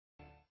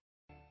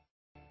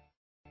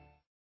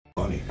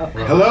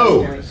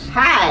Hello.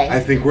 Hi. I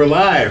think we're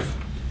live.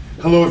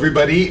 Hello,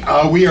 everybody.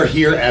 We are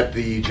here at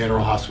the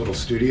General Hospital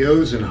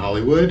Studios in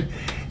Hollywood,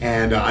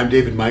 and I'm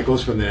David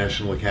Michaels from the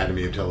National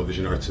Academy of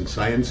Television Arts and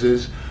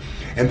Sciences.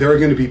 And there are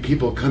going to be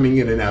people coming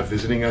in and out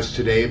visiting us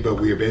today, but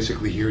we are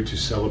basically here to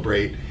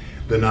celebrate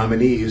the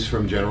nominees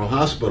from General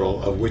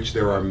Hospital, of which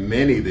there are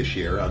many this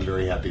year, I'm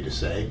very happy to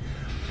say.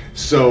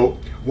 So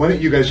why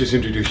don't you guys just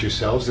introduce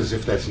yourselves as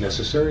if that's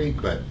necessary,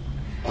 but...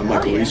 I'm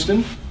Michael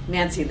Easton.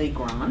 Nancy Lee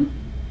Gron.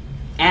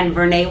 And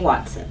Vernee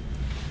Watson.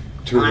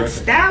 Terrific.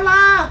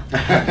 Stella!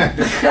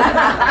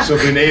 So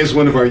Vernee is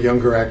one of our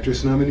younger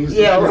actress nominees.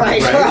 Yeah,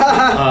 right.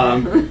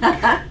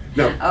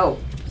 No. Oh.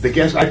 The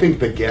guest, I think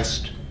the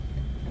guest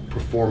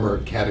performer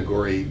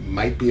category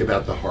might be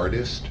about the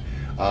hardest.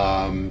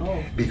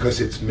 Because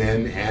it's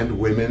men and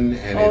women,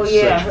 and it's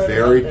such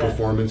varied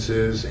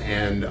performances.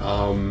 And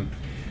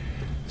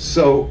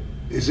so,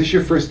 is this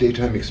your first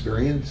daytime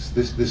experience?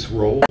 This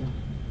role?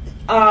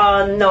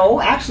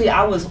 No, actually,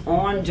 I was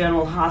on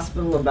General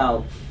Hospital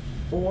about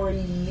 4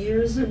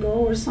 years ago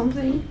or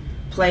something,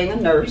 playing a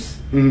nurse.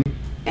 Mm-hmm.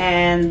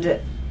 And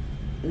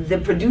the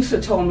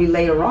producer told me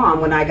later on,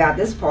 when I got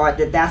this part,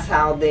 that that's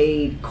how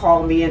they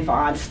called me in for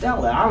Aunt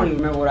Stella. I don't even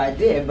remember what I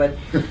did, but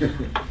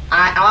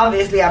I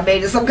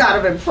made some kind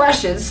of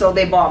impression, so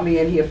they brought me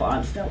in here for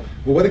Aunt Stella.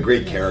 Well, what a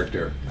great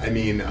character. I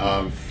mean,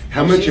 how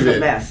much of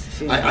it...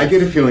 I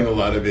get a feeling a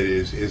lot of it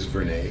is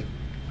Vernee.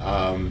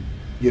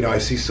 You know, I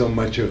see so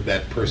much of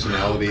that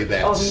personality,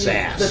 that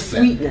sass. The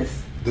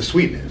sweetness. The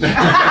sweetness. Oh,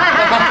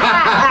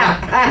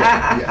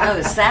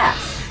 the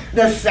sass.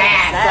 The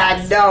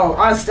sass. I know.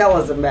 Aunt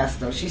Stella's a mess,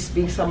 though. She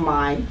speaks her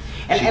mind,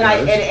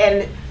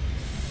 and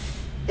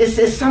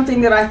it's something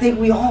that I think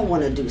we all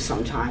want to do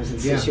sometimes in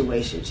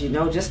situations. You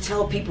know, just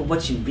tell people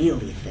what you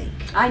really think.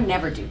 I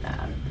never do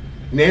that.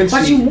 Nancy,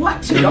 but you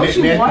want to, don't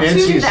you want to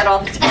do that all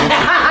the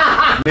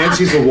time?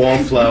 Nancy's a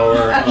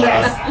wallflower.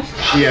 Yes.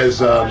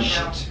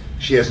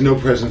 She has no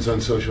presence on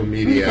social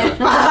media.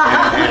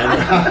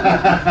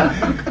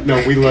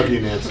 No, we love you,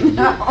 Nancy.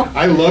 No.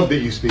 I love that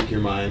you speak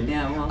your mind.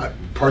 Yeah, well.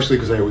 Partially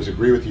because I always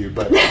agree with you,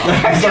 but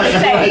I was going to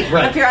say,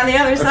 if you're on the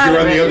other side,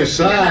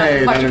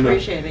 you're much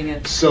appreciating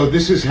it. So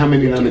this is how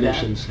many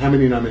nominations? How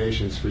many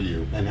nominations for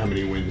you, and how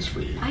many wins for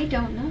you? I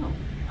don't know.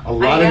 A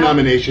lot of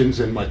nominations,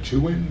 and what, 2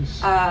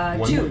 wins?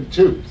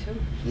 Two.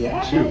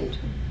 Yeah. Two.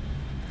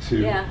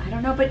 Yeah, I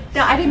don't know, but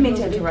no, I didn't mean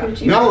to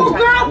interrupt you. No,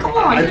 girl, come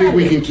on. I think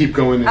we can keep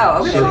going in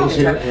circles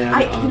here.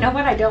 And, you know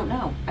what? I don't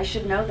know. I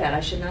should know that. I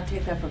should not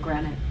take that for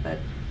granted.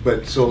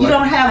 But so you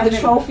don't have the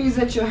trophies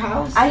at your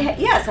house?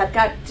 Yes, I've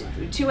got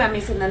 2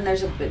 Emmys, and then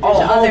there's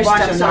other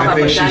stuff. I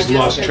think she's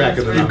lost track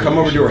of the nominations. You come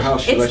over to her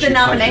house. It's the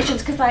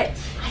nominations because I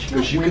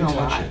because you can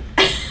touch it.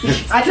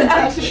 I can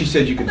touch it. She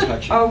said you can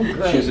touch it. Oh,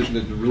 good. She has a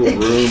little room,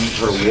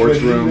 her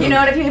awards room. You know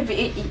what?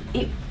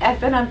 I've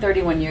been on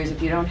 31 years.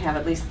 If you don't have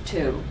at least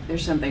 2,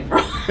 there's something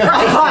wrong.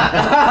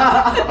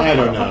 I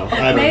don't know.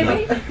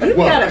 Maybe you've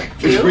got a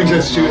few. Which brings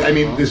us to, I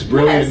mean, this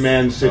brilliant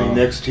man sitting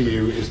next to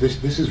you. Is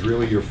this is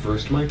really your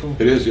first, Michael?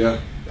 It is, yeah.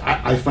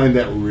 I find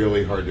that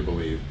really hard to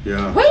believe.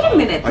 Yeah. Wait a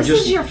minute. This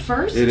is your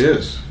first? It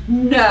is.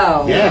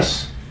 No.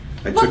 Yes.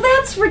 Well,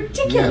 that's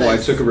ridiculous. Well, I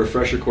took a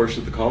refresher course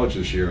at the college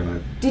this year,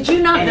 and Did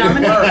you not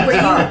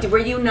nominate? Were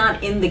you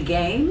not in the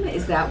game?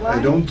 Is that why?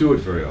 I don't do it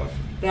very often.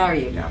 There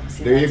you go.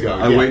 See, there you go.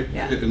 I wait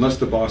unless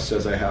the boss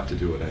says I have to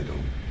do it. I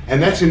don't. And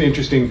that's an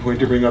interesting point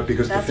to bring up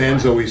because the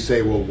fans always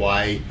say, "Well,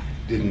 why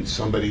didn't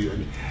somebody?"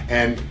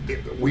 And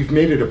we've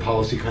made it a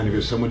policy, kind of,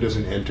 if someone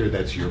doesn't enter,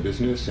 that's your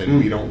business, and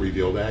we don't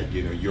reveal that.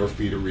 You know, you're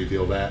free to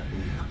reveal that.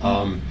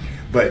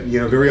 But you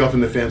know, very often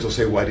the fans will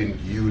say, "Why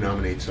didn't you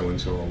nominate so and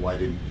so?" or "Why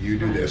didn't you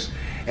do this?"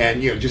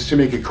 And you know, just to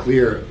make it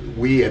clear,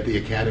 we at the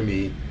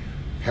Academy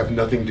have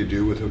nothing to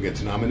do with who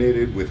gets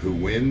nominated, with who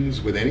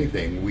wins, with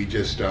anything. We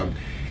just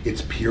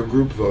it's peer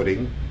group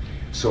voting,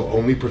 so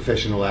only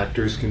professional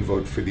actors can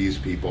vote for these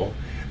people.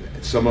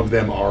 Some of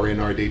them are in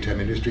our daytime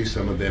industry.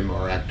 Some of them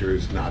are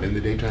actors not in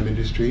the daytime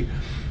industry,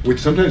 which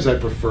sometimes I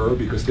prefer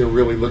because they're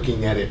really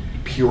looking at it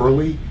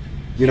purely.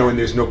 You know, and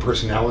there's no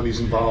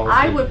personalities involved.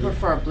 I would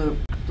prefer a blue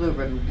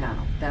ribbon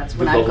panel. That's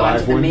when I've gone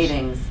to the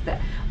meetings.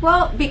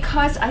 Well,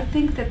 because I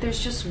think that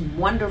there's just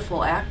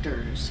wonderful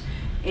actors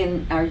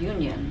in our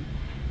union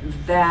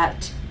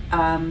that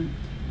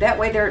that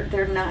way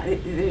they're not.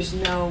 There's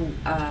no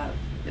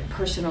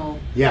personal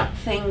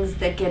things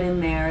that get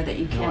in there that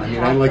you can't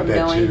have I like from that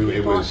knowing too.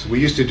 people. It was, we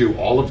used to do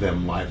all of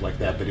them live like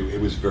that, but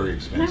it was very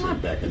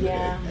expensive back in the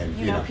day. And,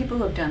 you know, people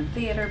who have done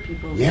theater,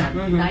 people who have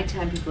done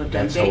nighttime, people who have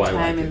done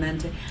daytime, and then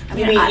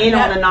you mean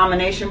on the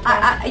nomination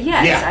process?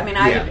 Yes, I mean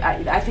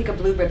I think a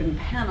blue ribbon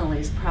panel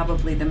is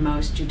probably the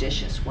most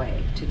judicious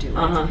way to do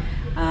it.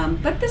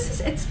 But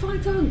it's fine.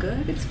 It's all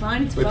good. It's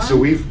fine. It's fun.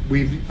 So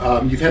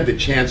you've had the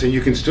chance, and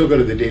you can still go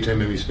to the Daytime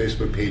Emmys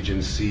Facebook page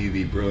and see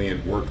the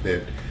brilliant work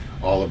that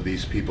all of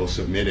these people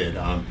submitted.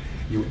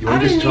 You I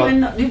didn't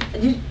even know.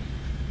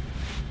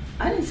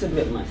 I didn't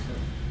submit myself.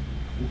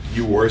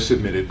 You were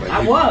submitted by,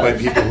 by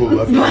people who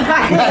loved you.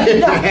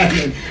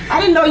 I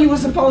didn't know you were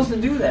supposed to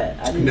do that.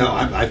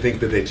 I think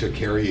that they took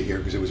care of you here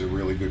because it was a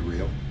really good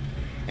reel.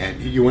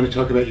 And you want to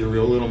talk about your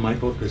reel, little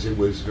Michael, because it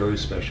was very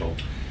special.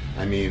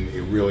 I mean,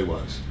 it really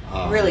was.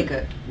 Really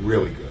good.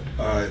 Really good.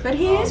 But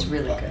he is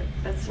really good.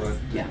 That's just,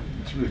 yeah.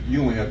 It's really,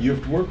 you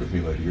have to work with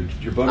me later.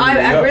 You're bugging me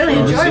I up really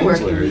for enjoy scenes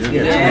working later. with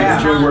you. Yeah.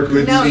 Enjoy working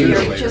with No, scenes you're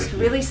later. just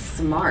really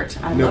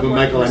smart. I No, love but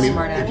Michael, working I with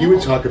smart mean, if animals. you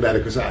would talk about it,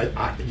 because I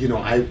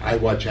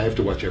have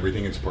to watch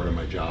everything. It's part of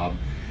my job.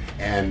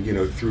 And,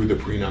 through the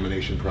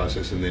pre-nomination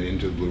process and then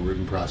into the blue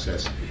ribbon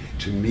process,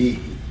 to me,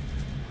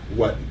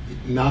 what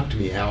knocked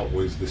me out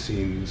was the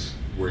scenes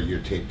where you're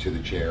taped to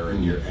the chair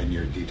and you're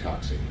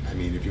detoxing. I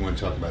mean, if you want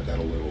to talk about that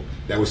a little,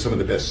 that was some of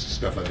the best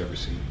stuff I've ever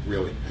seen.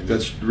 Really. I mean,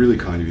 that's really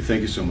kind of you.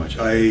 Thank you so much.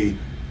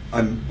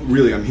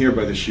 I'm here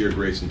by the sheer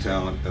grace and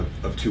talent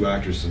of two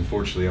actresses.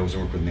 Unfortunately, I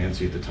wasn't working with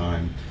Nancy at the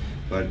time,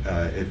 but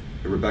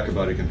Rebecca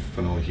Buddick and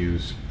Finola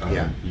Hughes.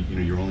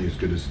 You're only as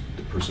good as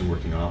the person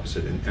working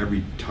opposite. And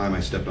every time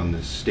I stepped on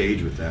the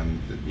stage with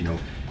them,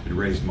 it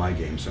raised my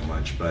game so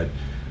much. But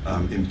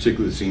in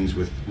particular, the scenes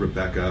with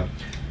Rebecca.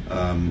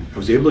 I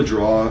was able to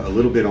draw a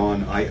little bit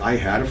on. I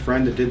had a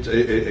friend that did.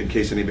 In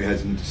case anybody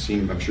hasn't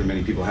seen, I'm sure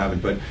many people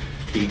haven't. But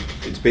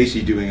it's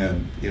basically doing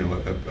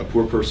a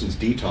poor person's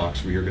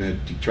detox, where you're going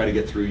to try to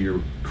get through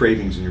your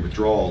cravings and your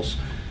withdrawals.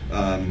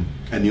 And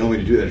the only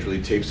way to do that is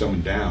really tape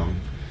someone down.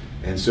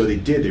 And so they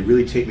did. They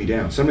really taped me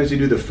down. Sometimes they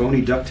do the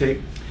phony duct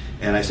tape.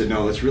 And I said,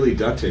 no, let's really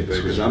duct tape this,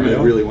 because I'm going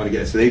to really want to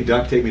get it. So they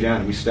duct taped me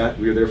down, and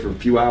we were there for a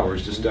few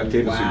hours just duct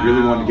taping. Wow. So we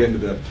really wanted to get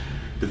into the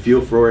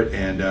feel for it,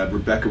 and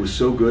Rebecca was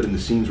so good, and the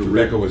scenes were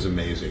Rebecca was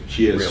amazing.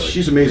 She is. Really.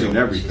 She's amazing in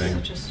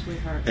everything. She's such a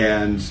sweetheart.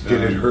 And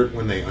did it hurt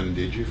when they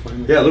undid you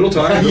finally? Yeah, a little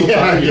time.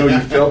 You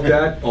felt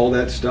that, all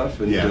that stuff,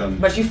 and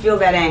but you feel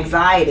that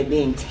anxiety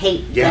being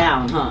taped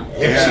down, huh?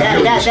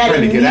 Yeah. That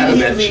trying to get out of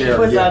that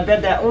chair. I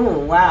bet that. Oh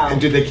wow.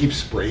 And did they keep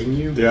spraying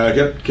you? Yeah, I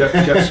kept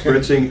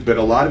spritzing, but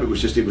a lot of it was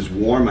just it was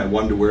warm. I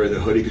wanted to wear the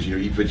hoodie because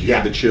you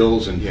had the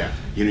chills, and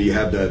you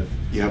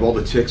have all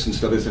the ticks and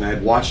stuff. And I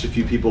had watched a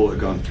few people who had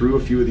gone through a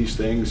few of these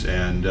things,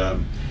 and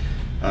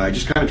I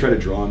just kind of tried to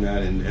draw on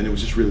that, and it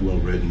was just really well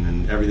written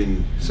and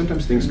everything.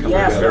 Sometimes things come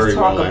together very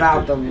well. Let's talk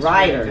about the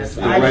writers.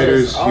 The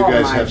writers, you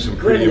guys have some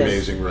pretty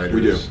amazing writers.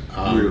 We do.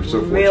 We were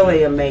so fortunate.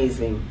 Really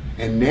amazing.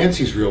 And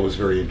Nancy's reel was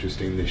very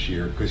interesting this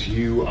year because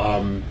you,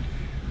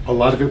 a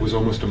lot of it was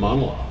almost a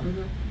monologue.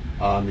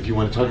 Mm-hmm. If you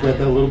want to talk about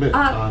that a little bit.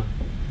 I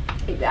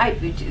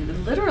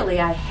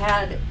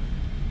had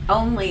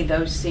only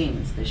those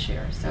scenes this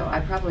year, so I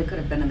probably could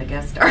have been in the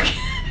guest star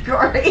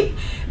category.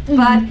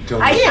 But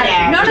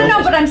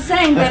but I'm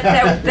saying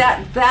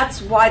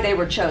that's why they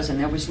were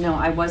chosen.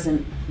 I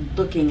wasn't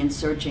looking and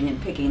searching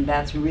and picking.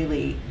 That's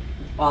really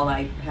all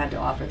I had to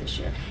offer this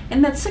year,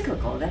 and that's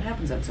cyclical. That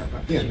happens on soap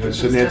operas. Yeah.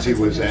 So Nancy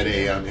was at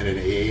in an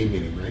AA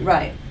meeting, right?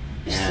 Right.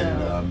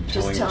 And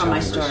telling my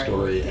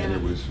story, and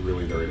it was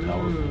really very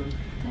powerful.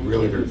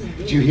 Really very.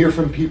 Do you hear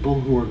from people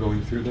who are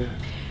going through that?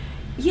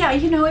 Yeah,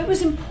 it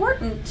was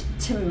important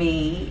to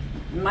me.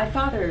 My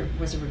father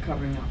was a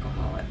recovering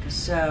alcoholic,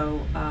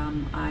 so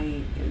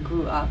I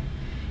grew up,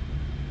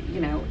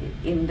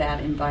 in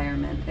that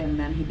environment, and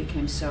then he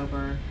became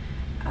sober.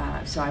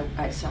 So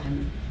I saw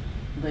him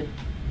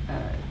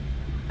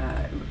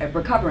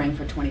recovering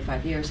for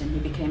 25 years, and he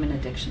became an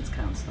addictions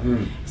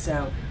counselor.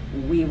 So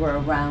we were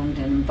around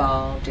and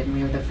involved, and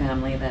we were the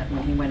family that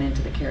when he went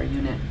into the care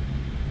unit,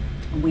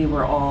 we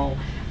were all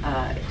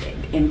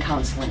in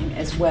counseling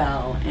as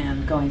well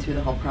and going through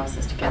the whole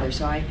process together.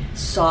 So I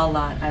saw a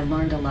lot, I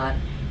learned a lot,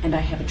 and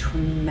I have a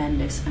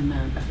tremendous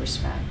amount of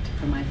respect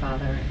for my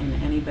father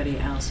and anybody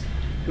else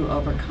who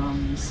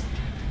overcomes,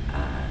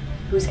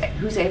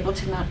 who's able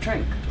to not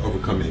drink.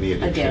 Overcome any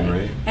addiction,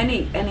 right?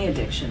 Any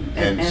addiction.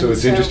 And so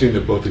it's interesting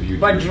that both of you.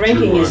 But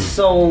drinking is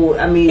so.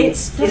 I mean,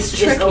 it's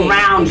just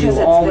around you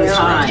all the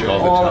time,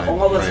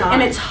 all the time,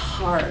 and it's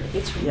hard.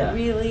 It's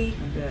really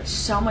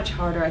so much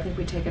harder. I think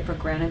we take it for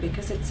granted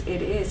because it's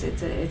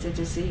a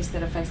disease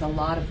that affects a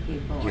lot of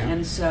people,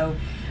 and so.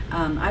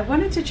 I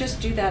wanted to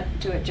just do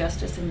it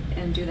justice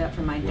and do that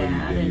for my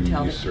dad and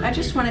tell it. I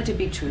just wanted to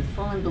be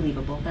truthful and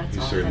believable. That's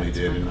all. You certainly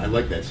did, and I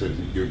like that. So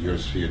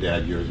yours for your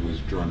dad, yours was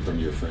drawn from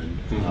your friend.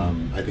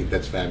 I think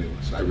that's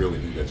fabulous. I really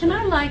think that's. And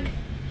fabulous.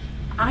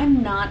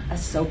 I'm not a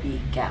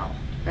soapy gal.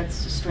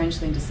 That's a strange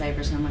thing to say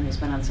for someone who's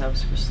been on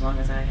soaps for as long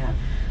as I have.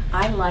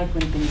 I like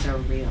when things are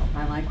real.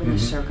 I like when the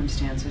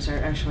circumstances are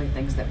actually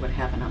things that would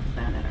happen on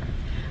planet Earth.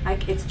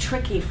 It's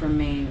tricky for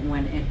me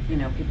when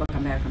people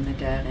come back from the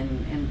dead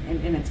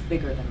and it's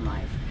bigger than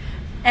life.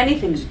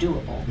 Anything's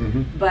doable,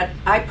 but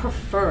I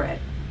prefer it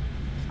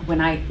when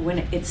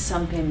it's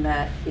something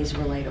that is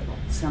relatable,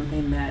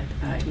 something that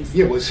is.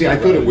 Yeah, well, see, I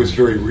thought it was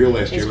very real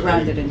last year. It's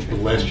grounded in truth.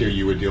 Last year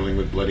you were dealing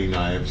with bloody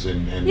knives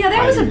and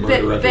that was a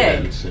bit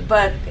big,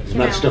 but it's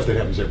not stuff that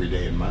happens every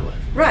day in my life.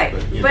 Right,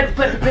 but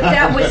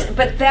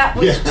that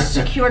was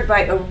secured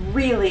by a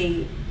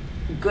really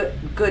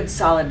good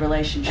solid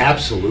relationship.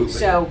 Absolutely.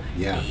 So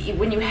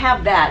when you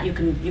have that, you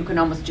can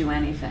almost do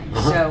anything.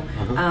 So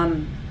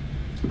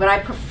but I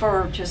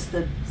prefer just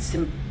the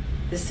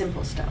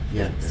simple stuff.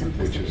 Yeah,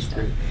 simplicity which is stuff.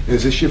 great.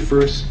 Is this your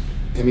first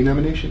Emmy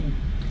nomination?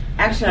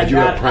 Actually, Did you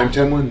have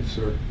primetime ones?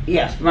 Or?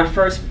 Yes, my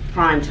first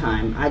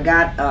primetime. I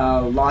got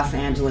a Los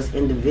Angeles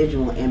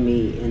individual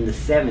Emmy in the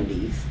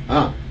 70s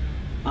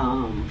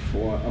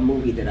for a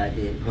movie that I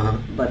did.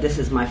 But this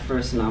is my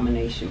first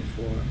nomination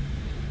for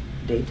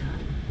daytime.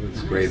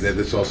 That's great.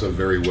 That's also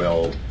very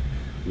well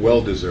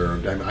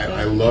deserved.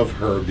 I love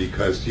her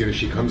because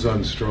she comes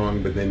on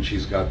strong, but then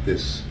she's got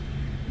this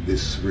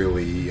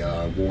really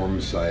warm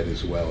side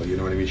as well. You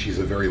know what I mean? She's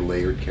a very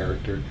layered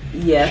character.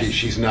 Yes.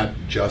 She's not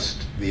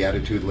just the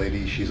attitude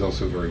lady. She's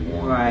also very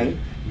warm. Right.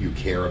 You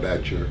care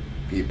about your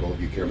people.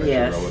 You care about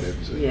your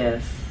relatives.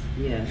 Yes.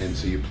 And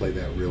so you play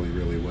that really,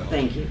 really well.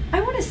 Thank you.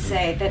 I want to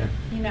say that,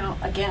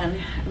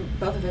 again,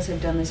 both of us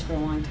have done this for a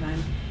long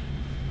time.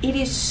 It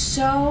is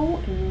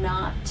so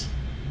not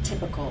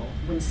typical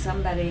when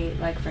somebody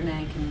like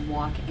Franco can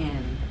walk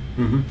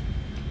in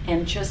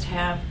and just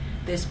have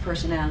this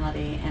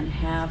personality and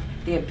have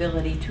the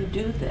ability to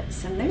do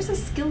this. And there's a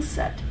skill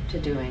set to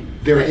doing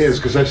There this. is,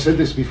 because I've said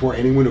this before,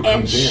 anyone who comes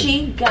in. And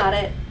she got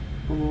it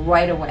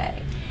right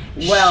away.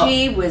 Well,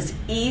 she was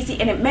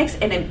easy, and it makes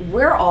it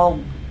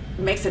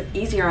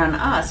easier on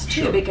us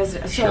too, because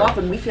so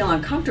often we feel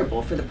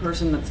uncomfortable for the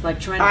person that's like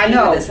trying to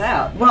figure this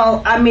out.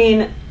 Well, I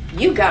mean,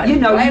 you got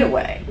it right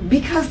away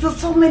because there's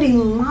so many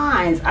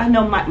lines. I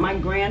know my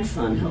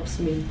grandson helps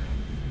me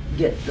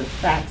get the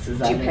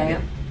faxes out. Do you pay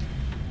him?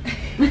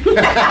 She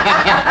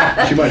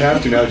might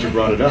have to now that you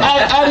brought it up.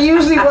 And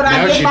usually when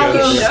I get my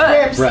little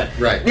scripts,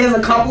 right. there's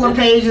a couple of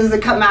pages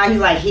that come out. He's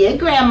like, "Here,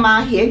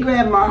 Grandma. Here,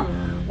 Grandma."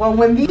 Well,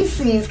 when these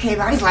scenes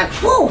came out, he's like,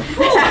 "Whoo, whoo,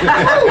 whoo."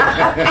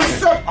 I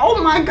said,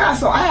 "Oh my God!"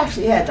 So I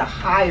actually had to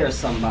hire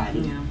somebody.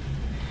 Yeah.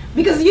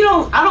 Because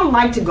I don't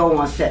like to go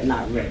on set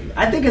not ready.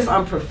 I think it's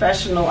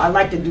unprofessional. I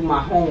like to do my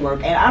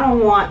homework, and I don't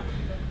want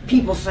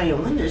people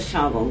saying, "When this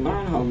child gonna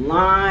learn her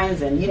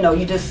lines?" And you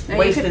just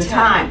wasting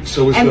time.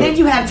 And then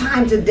you have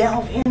time to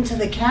delve into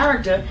the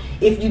character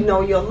if you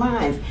know your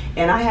lines.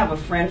 And I have a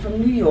friend from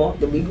New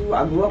York that I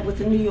grew up with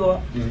in New York,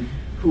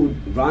 who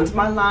runs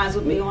my lines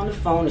with me on the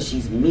phone, and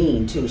she's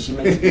mean too. She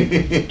makes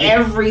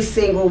every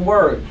single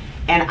word.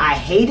 And I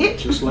hate it.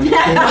 Just like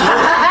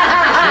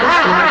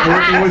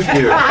working with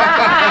you.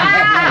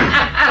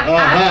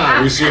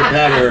 We see a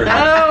pattern.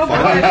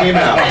 Finally came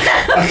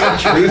out.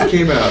 Truth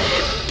came out.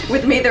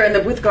 With me, they're in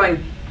the booth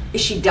going,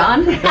 "Is she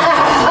done?" What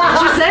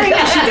you saying?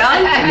 Is she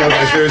done? No,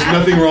 there's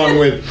nothing wrong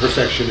with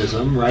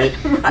perfectionism, right?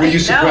 Were you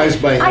surprised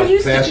by how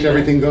fast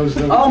everything goes,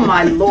 though? Oh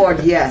my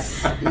Lord,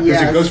 yes.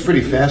 Because it goes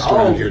pretty fast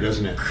around here,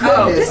 doesn't it?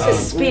 Oh, this is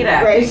speed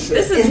acting.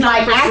 This is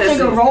like acting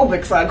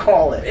aerobics, I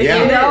call it.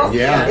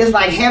 Yeah, It's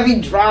like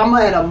heavy drama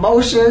and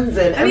emotions,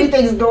 and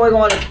everything's going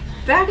on.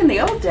 Back in the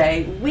old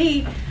day,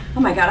 we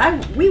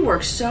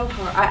worked so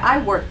hard.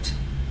 I worked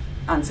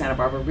on Santa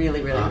Barbara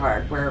really, really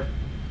hard, where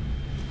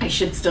I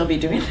should still be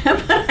doing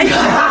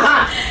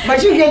that,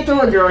 but you get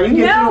through it, girl. You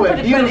get through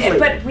it beautifully.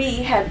 But we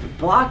had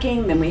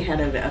blocking, then we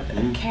had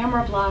a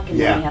camera block, and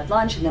then we had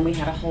lunch, and then we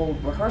had a whole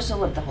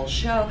rehearsal of the whole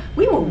show.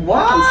 We were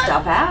working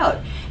stuff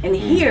out, and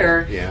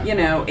here,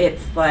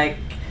 it's like,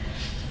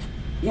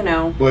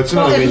 well, it's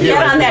not you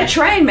get on that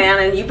train,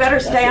 man, and you better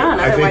stay on.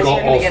 I Otherwise,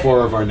 think all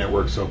four of our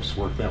network soaps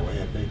work that way.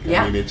 I think.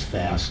 Yeah. I mean, it's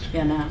fast.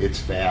 It's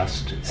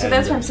fast. So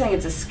that's what I'm saying.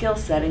 It's a skill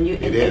set, and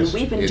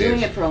we've been doing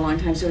it for a long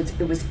time. So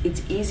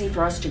it's easy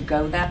for us to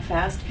go that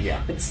fast.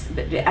 Yeah. But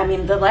I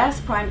mean, the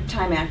last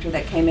primetime actor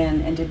that came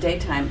in and did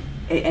daytime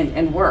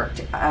and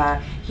worked,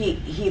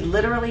 he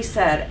literally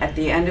said at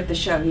the end of the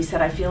show, he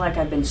said, "I feel like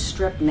I've been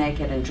stripped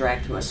naked and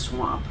dragged through a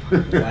swamp."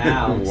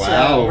 Wow. Wow.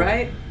 So,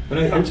 right. But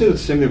I would say the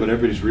same thing about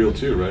everybody's reel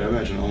too, right? I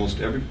imagine almost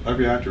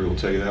every actor will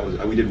tell you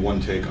that we did one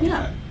take on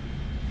that.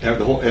 Have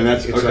the whole, and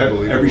that's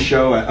every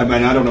show. I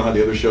mean, I don't know how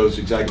the other shows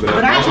exactly, but I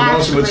imagine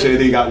most would say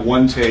they got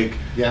one take,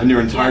 and their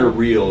entire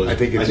reel. I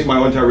think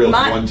my entire reel is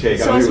one take.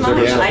 So I don't think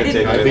it was ever a second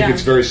take. I think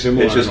it's very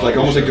similar. It's just like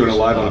almost like doing a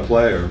live on a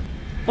play.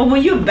 Well,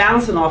 when you're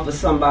bouncing off of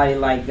somebody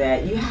like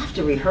that, you have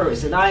to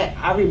rehearse. And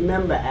I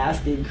remember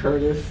asking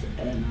Curtis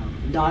and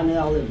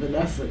Donnell and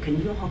Vanessa, "Can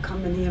you all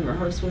come in here and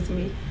rehearse with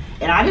me?"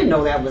 And I didn't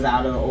know that was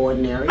out of the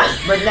ordinary,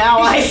 but now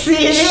I see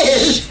it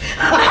is.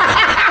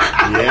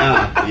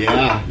 Yeah.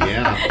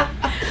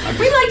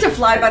 We like to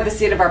fly by the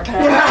seat of our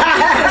pants.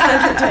 It's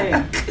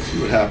entertaining.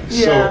 See what happens.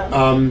 Yeah.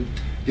 So,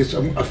 just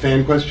a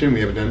fan question. We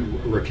haven't done.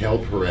 Raquel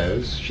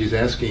Perez. She's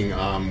asking,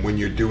 when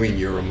you're doing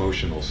your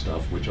emotional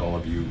stuff, which all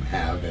of you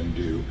have and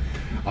do,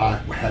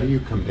 how do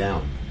you come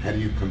down? How do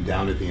you come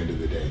down at the end of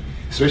the day?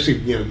 Especially,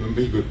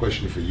 maybe a good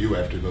question for you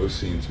after those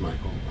scenes,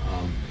 Michael.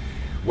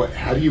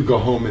 How do you go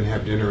home and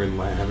have dinner and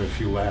have a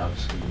few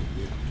laughs?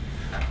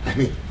 I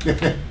mean,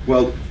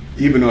 well,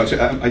 even though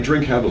I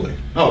drink heavily.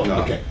 Oh,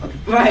 okay.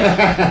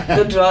 Right.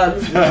 The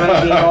drugs, the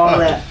drinking, all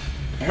that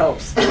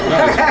helps.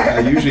 I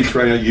usually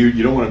try.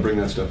 You don't want to bring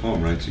that stuff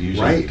home, right? So you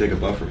usually take a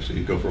buffer. So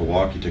you go for a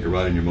walk, you take a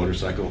ride on your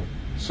motorcycle,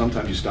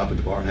 sometimes you stop at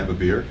the bar and have a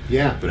beer.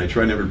 Yeah. But I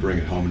try never to bring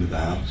it home into the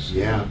house.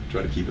 Yeah.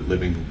 Try to keep it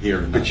living here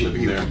and But not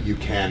living there. you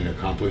can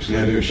accomplish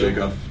Yeah, that. shake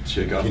off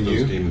Can those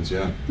you? demons.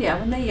 Yeah. Yeah,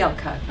 when they yell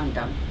cut, I'm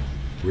done.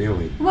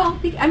 Really? Well,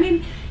 I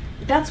mean,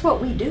 that's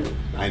what we do.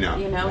 I know.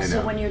 You know, I so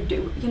know. when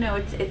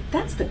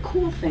that's the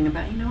cool thing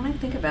about, when I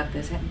think about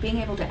this, being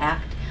able to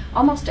act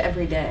almost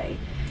every day.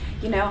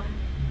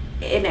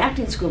 In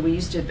acting school, we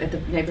used to, at the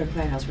neighborhood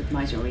playhouse with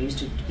Meisner, we used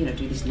to, do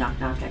these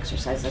knock-knock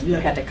exercises. Yeah.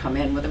 We had to come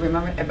in with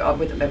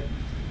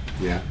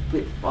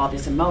with all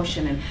this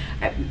emotion,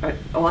 and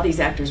all these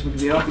actors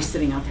would all be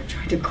sitting out there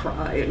trying to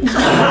cry. And,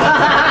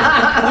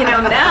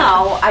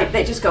 now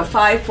they just go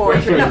 5, 4,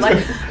 3, and I'm like,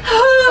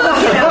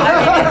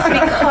 it's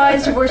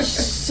because we're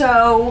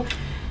so.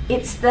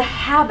 It's the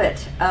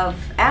habit of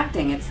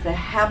acting. It's the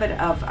habit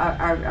of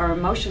our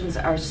emotions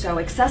are so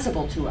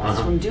accessible to us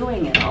from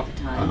doing it all the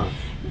time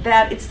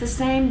that it's the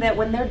same that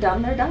when they're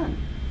done, they're done.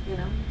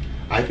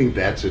 I think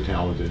that's a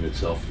talent in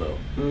itself, though.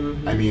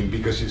 Mm-hmm. I mean,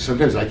 because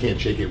sometimes I can't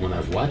shake it when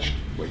I've watched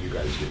what you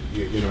guys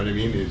do. You know what I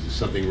mean?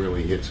 Something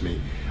really hits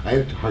me. I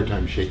have a hard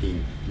time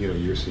shaking,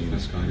 your scenes.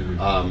 That's kind of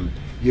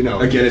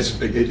Again,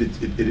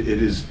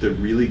 it is the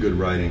really good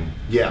writing.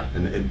 Yeah.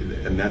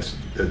 And that's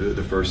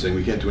the first thing.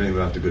 We can't do anything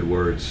without the good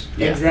words.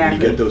 Yeah. Exactly.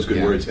 And you get those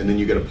good words, and then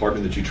you get a partner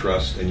that you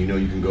trust, and you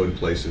can go to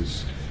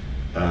places.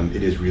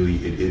 It is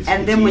really,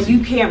 And then when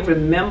you can't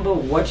remember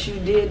what you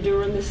did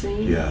during the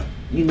scene, yeah,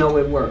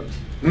 it worked.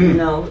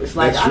 It's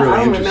like That's I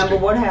really don't remember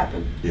what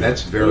happened. Yeah.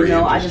 That's very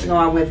interesting. I just know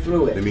I went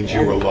through it. That means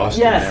you were lost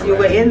yes, in that, you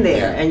were right? in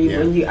there, Yeah,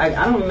 and yeah.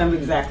 I don't remember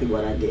exactly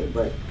what I did,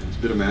 but it's a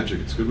bit of magic.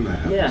 It's good when that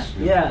happens.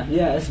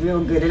 yeah, it's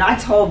real good. And I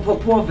told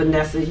poor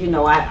Vanessa, I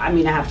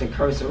have to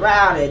curse her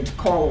out and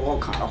call her all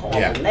kind of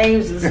horrible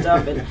names and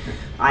stuff, and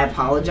I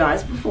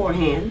apologized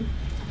beforehand,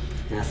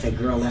 and I said,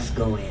 "Girl, let's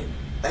go in.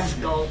 Let's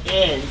go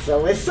in."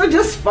 So it's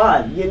just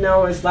fun,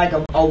 it's like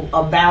a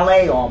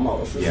ballet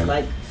almost. It's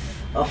like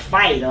a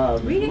fight,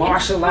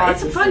 martial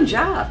arts. It's a fun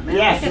job, man.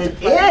 Yes, it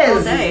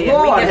is.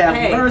 Lord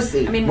have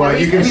mercy. I mean, well,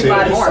 you can say more,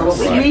 that. but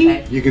we get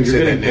paid. You can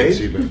say that,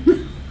 Nancy, but.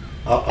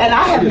 And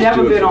I have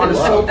never been on a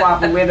soap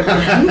opera where the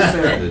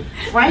producer, Frank,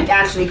 Frank,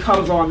 actually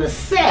comes on the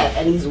set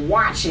and he's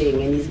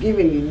watching and he's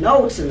giving you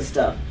notes and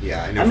stuff.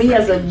 Yeah, I know. He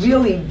has a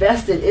really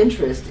vested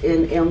interest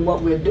in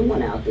what we're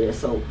doing out there.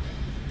 So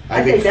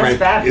I think that's Frank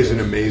fabulous. is an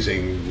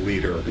amazing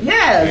leader.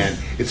 Yes.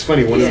 And it's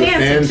funny, one of the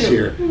fans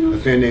here, a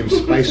fan named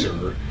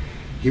Spicer,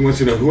 he wants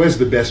to know who has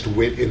the best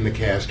wit in the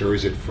cast, or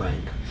is it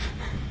Frank?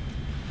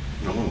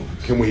 No.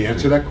 Can we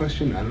answer that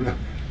question? I don't know.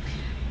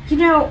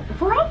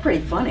 We're all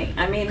pretty funny.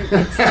 I mean,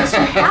 it's just you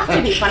have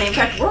to be funny. In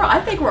fact, I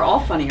think we're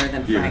all funnier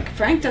than Frank. Yeah.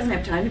 Frank doesn't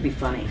have time to be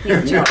funny.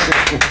 He's too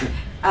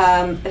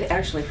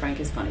actually, Frank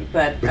is funny,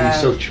 but He's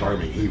so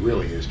charming. He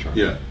really is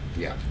charming. Yeah.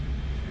 Yeah.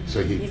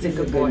 So he's a good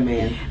good boy.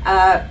 man.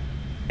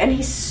 And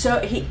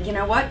you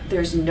know what?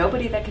 There's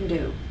nobody that can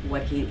do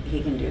what he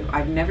can do.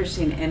 I've never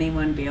seen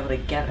anyone be able to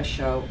get a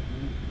show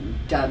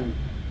done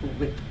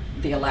with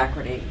the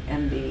alacrity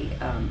and the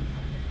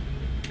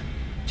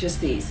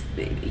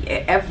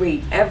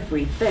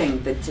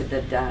everything that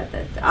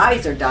the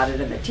I's are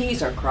dotted and the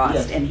T's are crossed,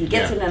 Yes. and he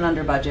gets it in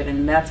under budget,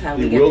 and that's how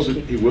He we get wills to it.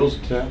 keep. He wills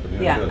it to happen.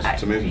 Yeah, he does.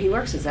 It's amazing. He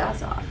works his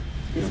ass off.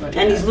 Is what he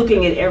And he's does.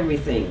 looking at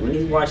everything when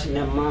he's watching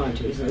that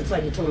monitor. So it's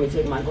like he told me to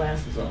take my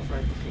glasses off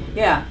right before.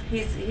 Yeah,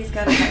 he's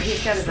got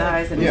his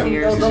eyes and his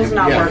ears. Those are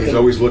not yeah, working. he's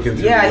always looking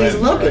through the Yeah, lens,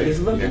 he's looking. right? He's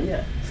looking.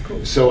 Yeah, it's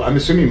cool. So I'm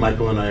assuming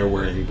Michael and I are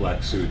wearing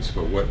black suits,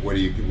 but what are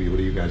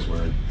you guys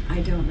wearing?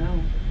 I don't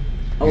know.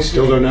 You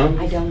still don't know?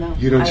 I don't know.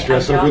 You don't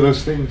stress I over don't.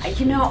 those things?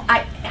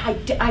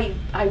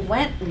 I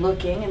went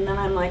looking, and then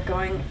I'm like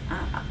going,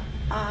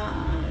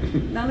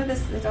 none of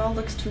this. It all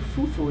looks too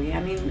foo-foo-y.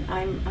 I mean,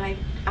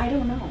 I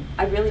don't know.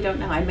 I really don't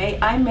know. I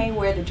may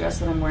wear the dress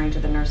that I'm wearing to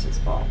the nurses'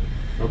 ball.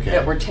 Okay.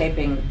 That we're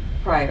taping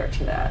prior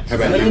to that. How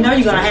about So you?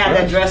 you're gonna have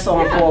that dress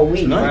on for a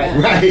week, Nice.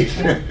 right?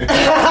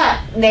 Right.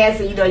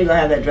 Nancy, you're gonna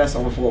have that dress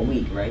on for a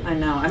week, right? I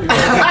know. I'm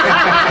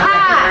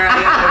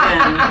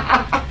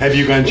Have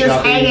you gone Just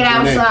shopping? hanging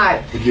Renee?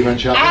 outside. Have you gone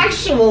shopping?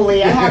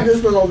 Actually, I have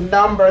this little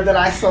number that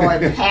I saw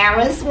in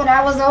Paris when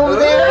I was over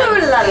there.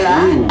 Ooh la la.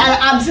 And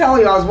I'm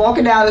telling you, I was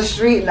walking down the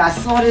street and I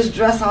saw this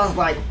dress. I was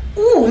like,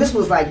 ooh, this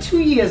was like 2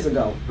 years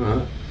ago.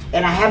 Uh-huh.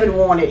 And I haven't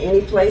worn it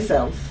anyplace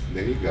else.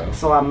 There you go.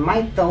 So I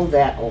might throw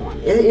that on.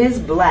 It is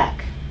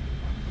black.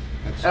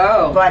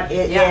 Oh. But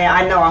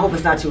I know. I hope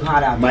it's not too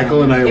hot out there.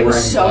 Michael and I are It wearing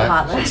was so black.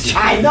 hot last year.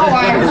 I know.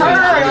 I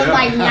heard it was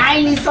like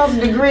 90-something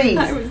degrees.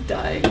 I was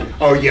dying.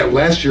 Oh yeah,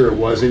 last year it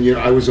was, and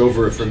I was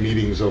over for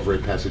meetings over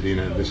at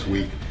Pasadena this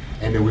week,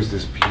 and there was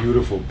this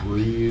beautiful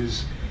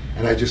breeze,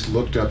 and I just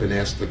looked up and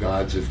asked the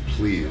gods if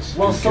please,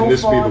 Well, can so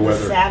this far be the the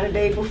weather?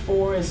 Saturday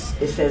before it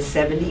says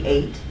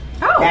 78.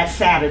 Oh. That's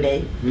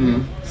Saturday.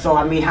 Mhm. So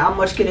I mean, how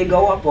much can it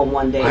go up on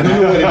one day? I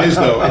don't know what it is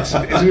though.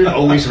 Isn't it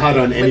always hot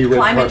on any With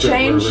red climate carpet?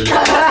 change?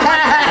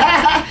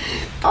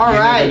 All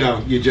right. You never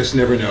know. You just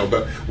never know.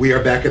 But we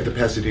are back at the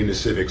Pasadena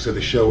Civic, so the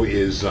show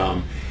is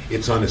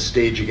it's on a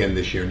stage again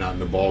this year, not in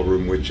the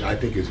ballroom, which I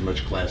think is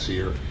much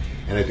classier.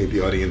 and I think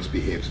the audience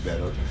behaves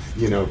better,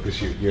 you know,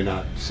 because you're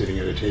not sitting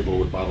at a table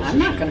with bottles of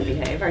I'm champagne. not going to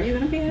behave. Are you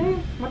going to behave?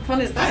 What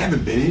fun is that? I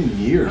haven't been in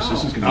years.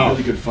 This is going to be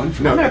really good fun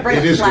for me. I'm going to bring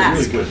it a is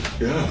flask. Really good.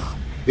 Yeah.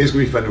 It's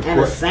going to be fun, of And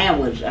a course.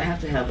 sandwich. I have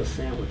to have a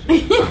sandwich.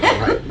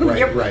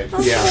 Right,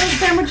 Let's yeah. put a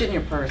sandwich in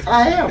your purse.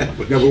 I am.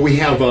 No, but we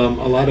have a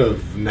lot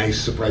of nice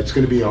surprises. It's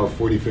going to be our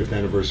 45th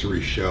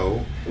anniversary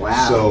show.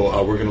 Wow.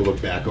 So we're going to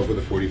look back over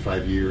the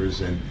 45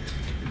 years, and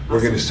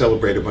we're going to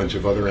celebrate a bunch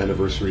of other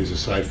anniversaries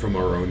aside from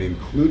our own,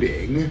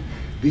 including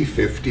the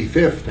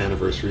 55th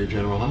anniversary of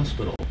General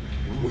Hospital,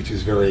 which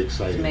is very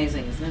exciting. It's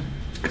amazing, isn't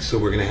it? So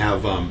we're going to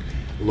have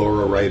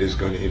Laura Wright is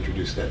going to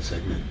introduce that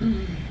segment.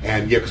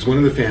 And yeah, because one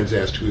of the fans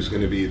asked who's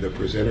going to be the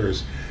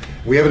presenters.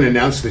 We haven't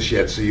announced this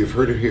yet, so you've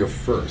heard it here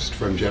first.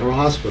 From General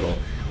Hospital,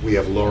 we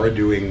have Laura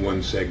doing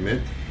one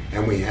segment,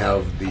 and we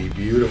have the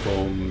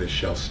beautiful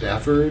Michelle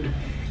Stafford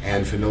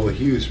and Finola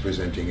Hughes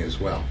presenting as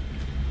well.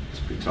 It's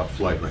a pretty tough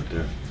flight right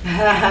there.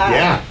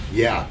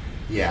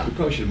 Yeah. We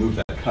probably should have moved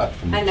that cut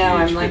from I know,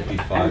 I'm like,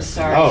 55. I'm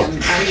sorry. Oh.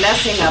 I'm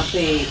messing up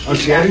the Oh,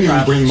 see, I didn't even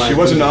backdrop. bring my... She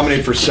wasn't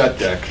nominated for set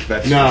deck.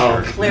 That's No,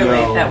 for sure. Clearly,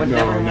 no, that would no,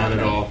 never not happen.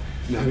 at all.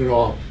 Not at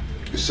all.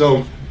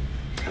 So,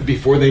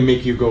 before they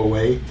make you go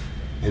away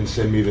and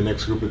send me the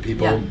next group of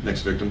people, Yeah.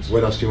 Next victims.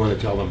 what else do you want to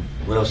tell them?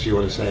 What else do you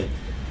want to say?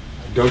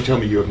 Don't tell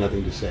me you have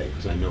nothing to say,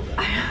 because I know that.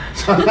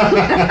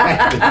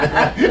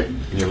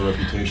 You have a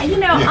reputation. You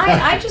know,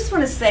 I just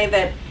want to say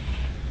that,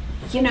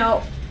 you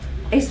know,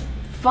 as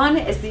fun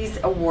as these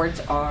awards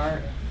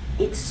are,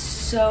 it's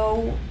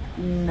so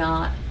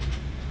not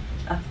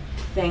a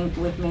thing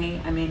with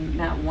me. I mean,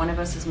 not one of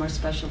us is more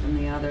special than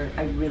the other.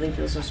 I really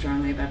feel so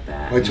strongly about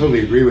that. I totally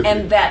agree with you.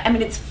 And that, I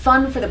mean, it's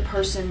fun for the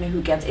person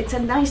who gets, it's a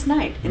nice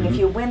night. And if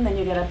you win, then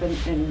you get up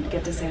and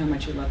get to say how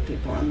much you love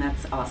people, and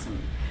that's awesome.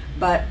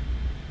 But,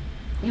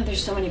 you know,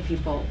 there's so many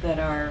people that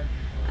are,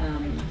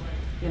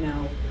 you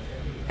know,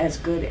 as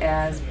good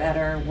as,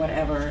 better,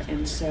 whatever,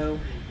 and so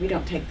we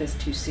don't take this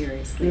too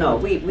seriously. No,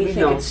 we we think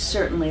don't. it's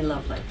certainly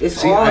lovely. It's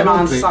See, all I an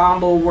don't think-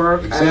 ensemble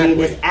work. I Exactly. mean,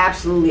 it's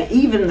absolutely,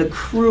 even the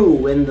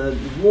crew and the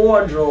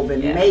wardrobe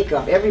and Yeah.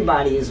 makeup,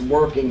 everybody is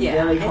working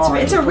very hard.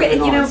 it's a to put it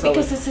you on, know, so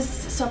because this is,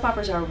 soap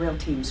operas are a real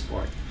team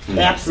sport.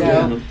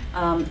 Absolutely.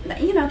 So,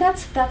 you know,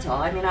 that's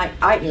all. I mean, I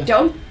Yeah.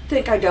 don't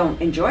think I don't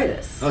enjoy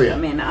this. Oh, yeah. I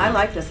mean, I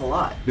like this a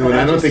lot. No, But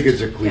and I don't just- think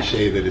it's a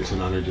cliche that it's an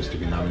honor just to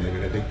be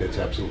nominated. I think that's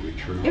absolutely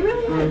true. It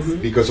really is.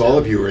 Because all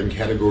of you are in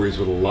categories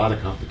with a lot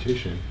of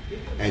competition,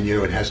 and you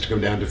know it has to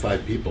come down to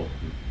 5 people.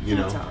 You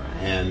know, That's all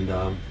right. and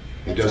it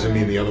That's doesn't all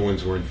mean right. the other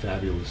ones weren't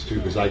fabulous too.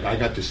 Because I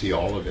got to see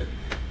all of it,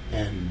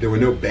 and there were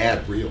no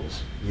bad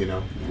reels. You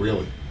know,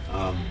 really.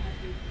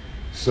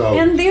 So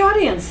And the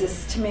audience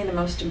is, to me, the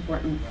most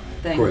important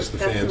thing. Of course, the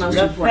That's fans. the most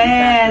The important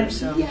factor. fans,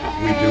 So.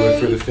 yeah. we do it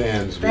for the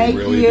fans. Thank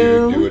we really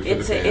you. do it for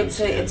It's the a, fans.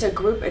 it's a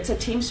group, it's a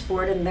team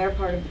sport, and they're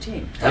part of the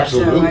team.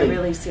 Absolutely. So I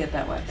really see it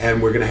that way.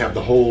 And we're going to have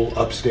the whole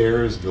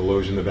upstairs, the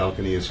loge and the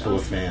balcony is full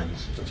of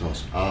fans. That's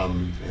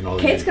awesome. And all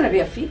Kate's the, going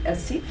to be a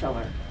seat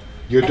filler.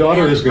 your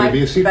daughter And is going to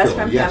be a seat My filler. best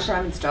friend Yes.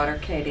 Pam Fryman's daughter,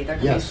 Katie, they're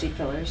going Yes. to be seat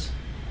fillers.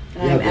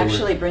 And Yeah, I'm they were-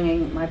 actually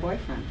bringing my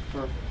boyfriend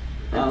for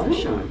Oh.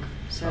 showing.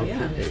 So Okay.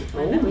 yeah.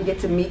 Oh, we get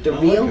to meet the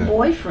I real like that.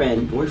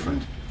 boyfriend.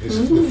 Boyfriend. Is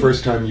this the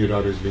first time your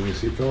daughter's being a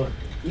seat filler?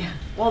 Yeah.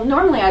 Well,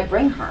 normally I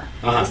bring her.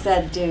 Uh-huh. I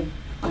said, dude,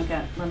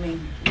 let me.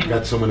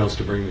 Got someone else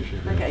to bring this year.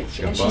 Okay,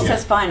 She got and she bumped.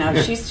 says fine.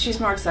 She's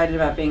more excited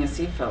about being a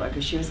seat filler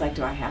because she was like,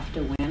 "Do I have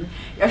to win?"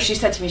 Or she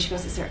said to me, "She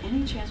goes, is there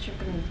any chance you're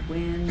going to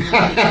win?"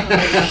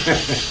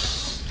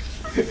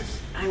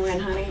 I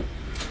went, honey.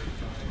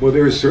 Well,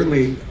 there is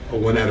certainly a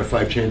 1 out of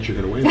 5 chance you're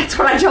going to win. That's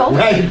what I told her.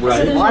 Right, So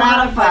right. there's 1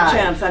 out of 5.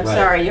 chance. I'm Right.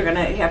 sorry. You're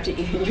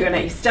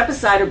gonna step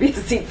aside or be a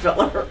seat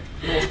filler.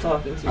 Nice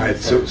talking to you. All right,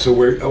 so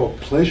we're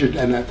pleasure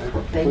and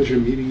pleasure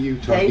meeting you,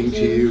 talking Thank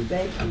to you.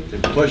 Thank you.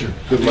 Pleasure.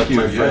 Good luck, Thank you,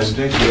 my yes,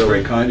 friend. Thank you. It's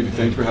very kind of you.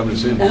 Thanks for having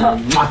us in.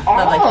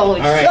 Oh,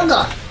 right.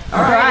 sugar.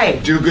 All right.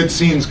 Do good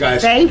scenes,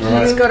 guys. Thank you.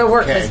 Let's go to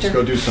work, Okay, mister. Let's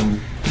go do some.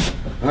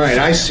 All right,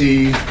 I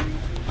see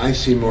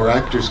more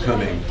actors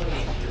coming.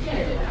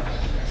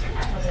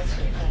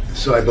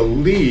 So I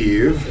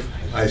believe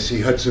I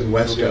see Hudson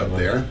West out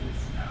there.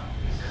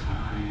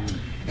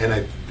 And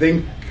I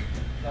think,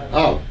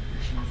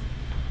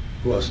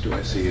 who else do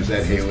I see? Is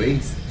that Haley?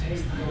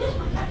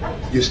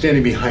 You're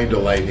standing behind a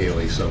light,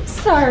 Haley, so.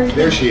 Sorry.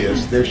 There she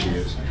is,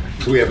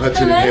 So we have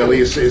Hudson and Hello. Haley.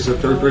 Is the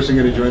third person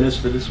going to join us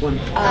for this one?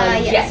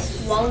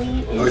 Yes.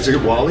 Wally. Oh, is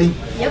it Wally?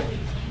 Yep.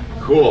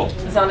 Cool,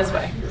 He's on his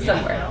way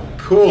somewhere.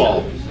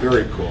 cool,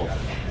 very cool.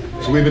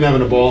 So we've been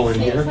having a ball in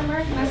here.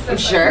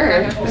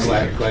 Sure.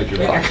 Glad you're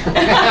back.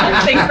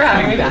 Thanks for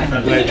having me back.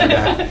 Glad you're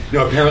back.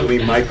 No,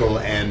 apparently Michael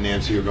and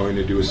Nancy are going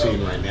to do a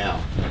scene right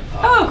now.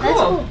 Oh, That's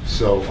cool. cool.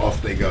 So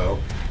off they go.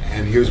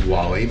 And here's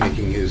Wally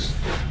making his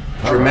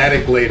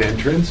dramatic late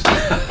entrance.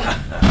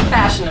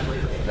 Fashionably.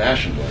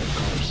 Fashionably, of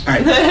course. All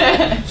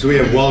right. So we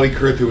have Wally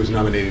Kurth, who was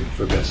nominated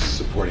for Best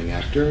Supporting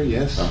Actor,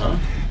 yes. Uh-huh.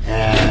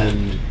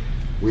 And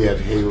we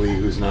have Haley,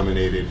 who's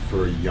nominated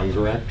for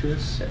Younger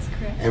Actress. That's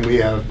correct. And we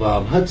have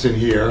Hudson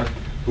here,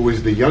 who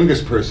is the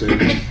youngest person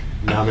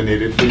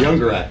nominated for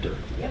Younger Actor.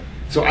 Yep.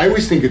 So I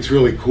always think it's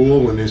really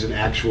cool when there's an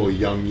actual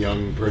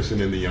young person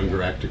in the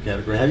younger actor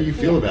category. How do you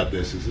feel about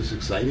this? Is this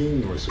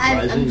exciting or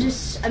surprising?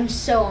 I'm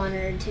so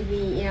honored to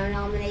be,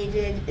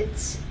 nominated.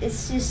 It's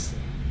just,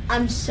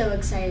 I'm so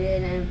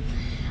excited, and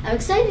I'm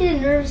excited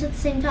and nervous at the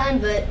same time,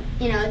 but,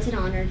 it's an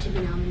honor to be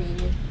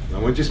nominated. I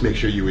want to just make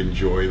sure you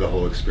enjoy the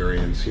whole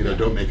experience.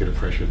 Don't make it a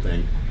pressure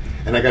thing.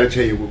 And I got to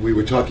tell you, we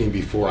were talking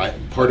before,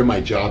 part of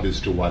my job is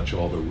to watch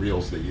all the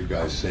reels that you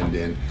guys send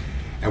in.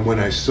 And when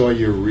I saw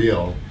your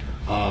reel,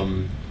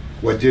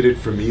 what did it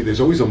for me,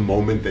 there's always a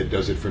moment that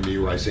does it for me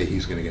where I say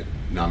he's going to get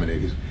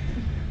nominated.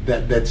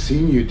 That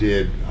scene you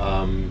did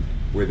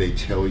where they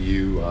tell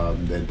you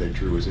that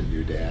Drew isn't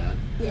your dad,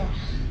 yeah,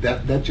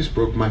 that just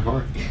broke my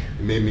heart.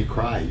 It made me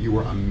cry. You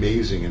were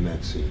amazing in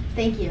that scene.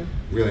 Thank you.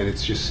 Really, and it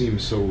just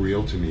seems so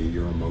real to me,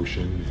 your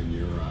emotion and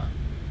your,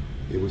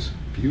 it was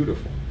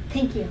beautiful.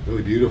 Thank you.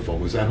 Really beautiful.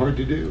 Was that hard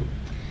to do?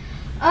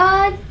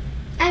 I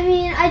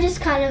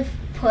just kind of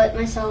put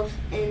myself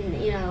in,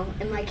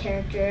 in my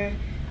character.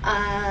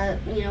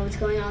 What's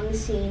going on in the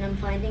scene. I'm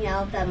finding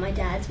out that my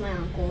dad's my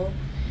uncle,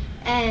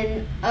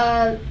 and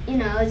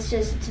it's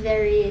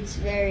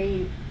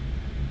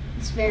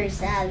very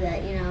sad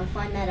that I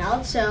find that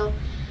out. So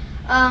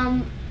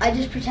I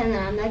just pretend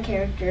that I'm that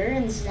character,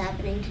 and this is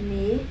happening to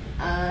me,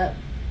 and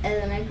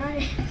then I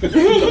cry.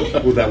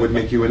 Well, that would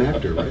make you an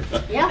actor, right?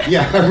 Yeah.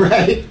 Yeah,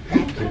 right.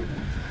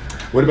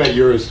 What about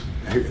yours?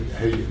 How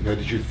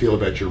did you feel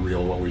about your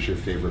reel? What was your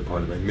favorite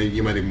part of it? Maybe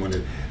you might even want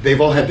to.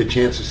 They've all had the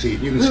chance to see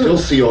it. You can still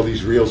see all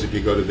these reels if you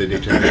go to the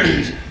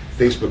DWTS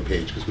Facebook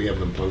page because we have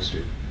them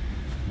posted.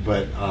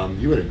 But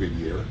you had a good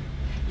year.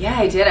 Yeah,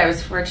 I did. I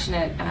was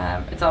fortunate.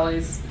 It's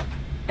always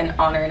an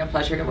honor and a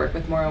pleasure to work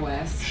with Maura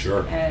West.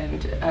 Sure.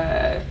 And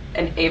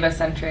an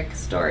Ava-centric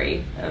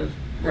story of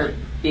her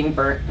being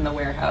burnt in the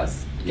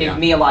warehouse gave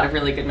me a lot of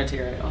really good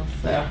material.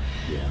 So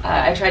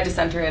I tried to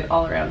center it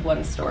all around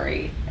one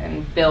story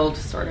and build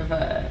sort of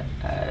a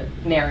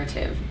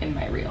narrative in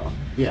my reel.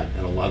 Yeah,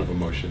 and a lot of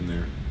emotion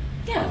there.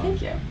 Yeah,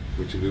 thank you.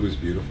 Which it was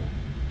beautiful.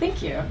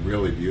 Thank you.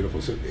 Really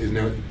beautiful. So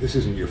this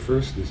isn't your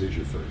first, this is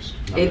your first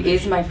nomination. It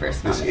is my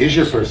first nomination. This is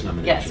your first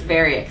nomination. Yes,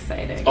 very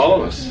exciting.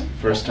 All of us.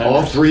 First time.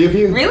 All three of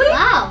you? Really?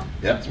 Wow.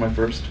 Yeah, it's my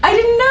first. I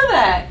didn't know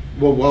that.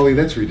 Well, Wally,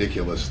 that's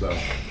ridiculous, though.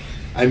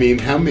 I mean,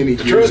 how many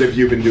years have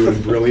you been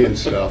doing brilliant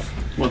stuff?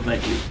 Well,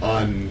 thank you.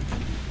 On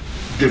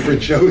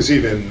different shows,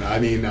 even. I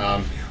mean,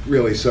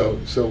 really. So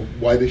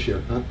why this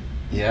year, huh?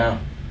 Yeah,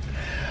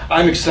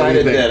 I'm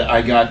excited that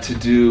I got to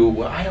do.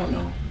 Well, I don't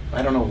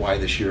know why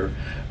this year,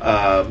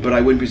 but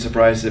I wouldn't be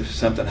surprised if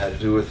something had to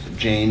do with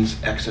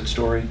Jane's exit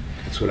story.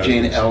 That's what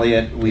Jane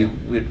Elliott.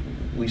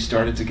 We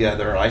started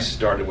together. I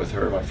started with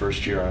her my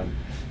first year on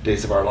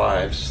Days of Our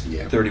Lives,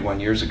 31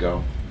 years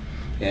ago,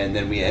 and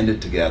then we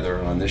ended together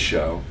on this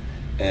show.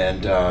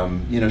 And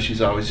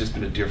she's always just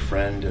been a dear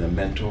friend and a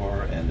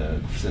mentor and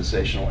a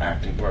sensational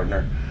acting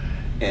partner.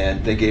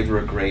 And they gave her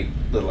a great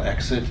little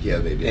exit. Yeah,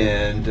 they did.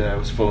 And it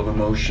was full of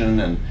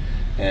emotion,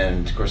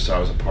 and of course I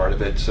was a part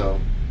of it. So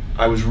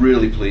I was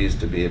really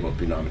pleased to be able to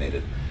be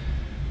nominated.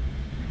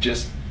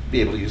 Just be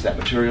able to use that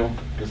material,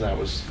 because that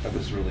was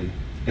really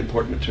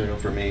important material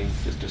for me,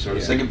 just to sort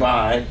of say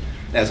goodbye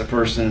as a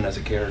person and as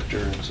a character,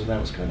 and so that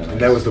was kind of nice.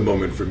 And that was the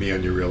moment for me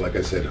on your reel. Like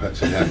I said,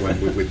 Hudson had one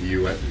with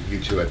you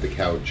two at the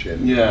couch,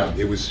 and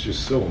it was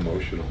just so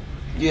emotional.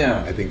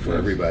 Yeah, I think for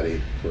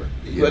everybody.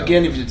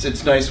 Again,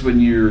 it's nice when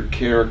your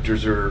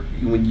characters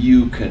when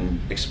you can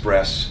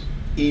express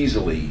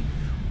easily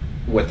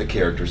what the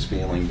character's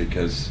feeling,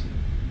 because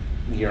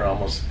you're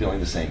almost feeling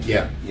the same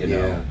thing.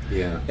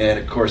 Yeah. And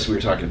of course, we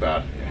were talking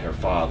about her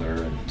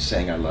father and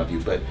saying "I love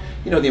you," but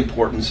the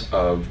importance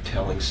of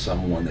telling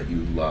someone that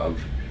you love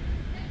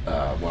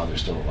while they're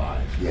still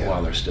alive,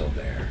 while they're still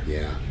there.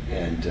 Yeah.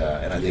 And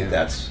I think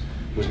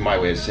was my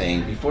way of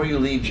saying, before you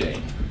leave,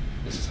 Jane,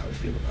 this is how I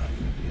feel about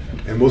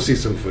you. And we'll see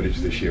some footage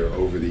this year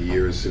over the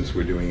years, since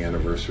we're doing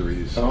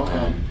anniversaries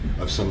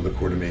of some of the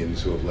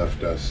quartermaidens who have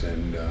left us.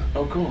 And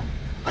cool.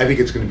 I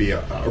think it's going to be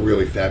a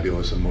really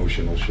fabulous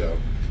emotional show,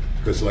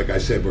 because like I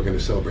said, we're going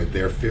to celebrate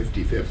their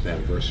 55th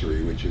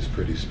anniversary, which is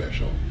pretty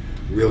special.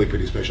 Really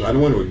pretty special. I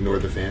don't want to ignore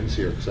the fans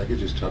here, because I could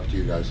just talk to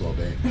you guys all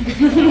day.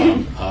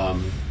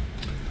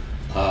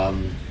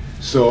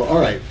 So, all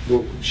right,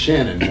 well,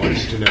 Shannon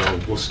wants to know,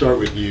 we'll start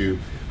with you,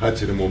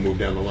 Hudson, and we'll move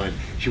down the line.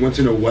 She wants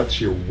to know,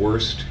 what's your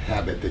worst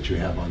habit that you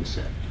have on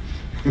set?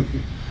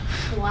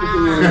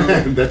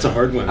 Wow. That's a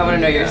hard one. I want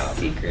to know your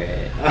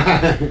secret.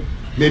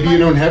 Maybe you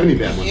don't have any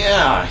bad ones.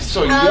 Yeah, he's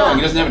so young,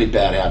 he doesn't have any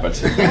bad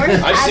habits.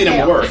 I've seen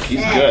him work,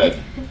 he's good.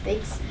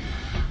 Thanks.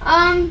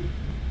 I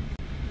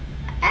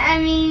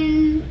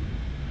mean,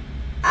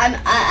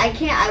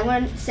 I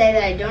wouldn't say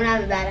that I don't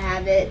have a bad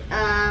habit.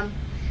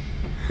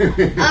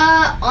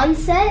 On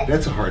set?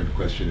 That's a hard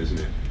question, isn't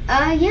it?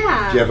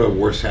 Yeah. Do you have a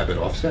worse habit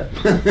offset?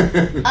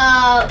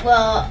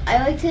 Well, I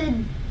like to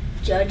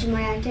judge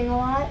my acting a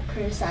lot,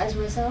 criticize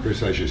myself.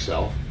 Criticize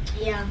yourself?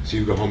 Yeah. So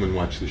you go home and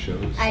watch the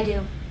shows? I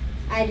do.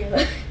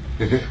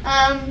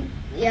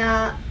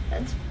 Yeah,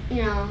 that's,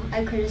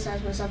 I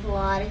criticize myself a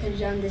lot. I could have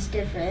done this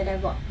different.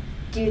 I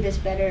do this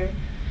better.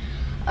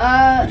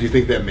 Do you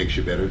think that makes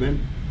you better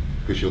then?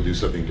 Because you'll do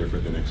something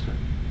different the next time?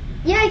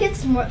 Yeah, I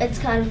guess it's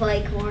kind of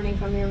like learning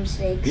from your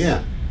mistakes.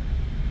 Yeah.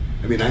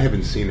 I mean, I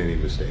haven't seen any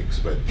mistakes,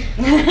 but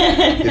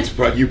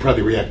you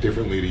probably react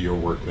differently to your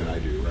work than I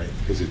do, right?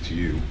 Because it's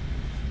you.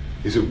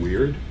 Is it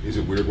weird? Is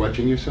it weird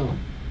watching yourself?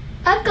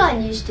 I've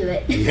gotten used to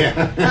it.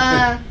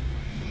 Yeah.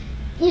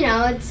 You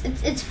know,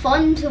 it's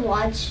fun to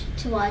watch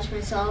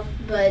myself,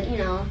 but you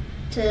know,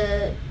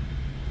 to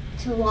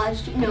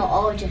watch, you know,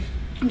 all of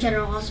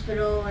General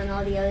Hospital and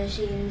all the other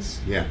scenes.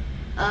 Yeah.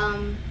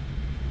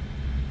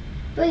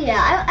 But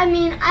yeah, I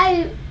mean,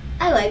 I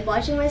like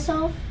watching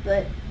myself,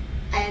 but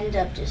I end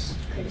up just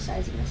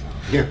criticizing myself.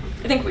 Yeah.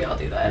 I think we all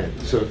do that.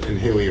 Right. So, and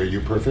Haley, are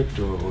you perfect,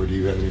 or do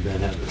you have any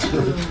bad habits?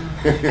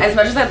 As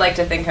much as I'd like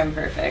to think I'm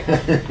perfect,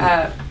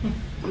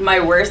 my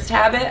worst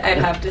habit, I'd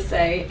have to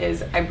say,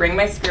 is I bring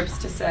my scripts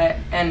to set,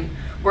 and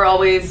we're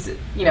always,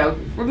 you know,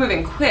 we're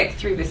moving quick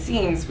through the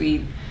scenes.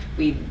 We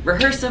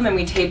rehearse them and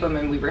we tape them,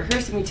 and we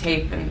rehearse and we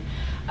tape, and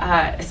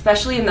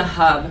especially in the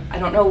hub, I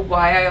don't know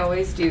why I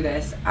always do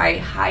this. I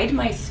hide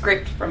my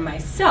script from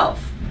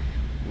myself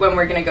when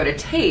we're gonna go to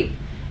tape,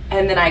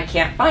 and then I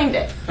can't find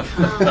it.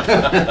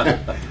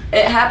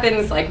 It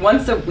happens like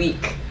once a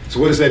week. So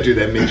what does that do?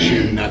 That makes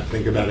you not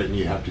think about it, and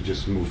you have to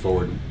just move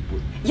forward?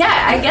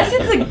 Yeah, I guess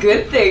it's a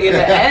good thing in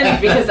the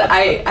end, because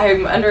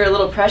I'm under a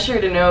little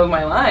pressure to know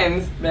my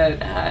lines, but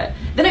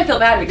then I feel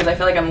bad because I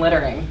feel like I'm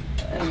littering,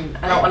 and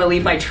I don't want to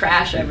leave my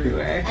trash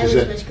everywhere. I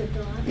lose my script a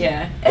lot.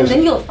 Yeah, and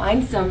then you'll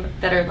find some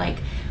that are like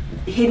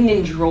hidden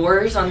in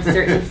drawers on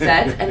certain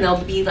sets, and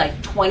they'll be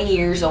like 20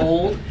 years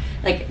old.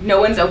 Like, no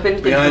one's opened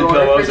the Behind drawer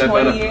pillows, for I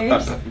 20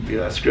 found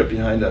years. a script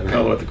behind a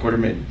pillow at the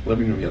Quartermain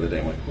living room the other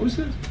day. I'm like, who's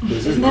this?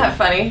 Isn't that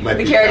funny? Might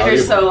The be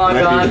character's so long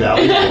valuable.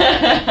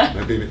 gone.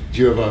 Might be.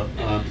 Do you have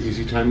a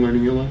easy time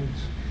learning your lines?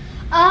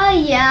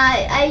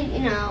 Yeah, you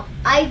know,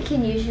 I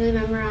can usually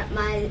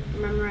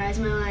memorize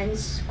my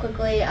lines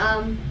quickly.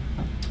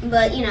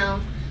 But you know,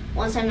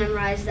 once I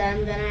memorize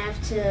them, then I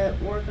have to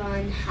work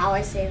on how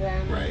I say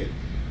them. Right.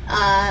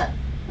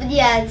 But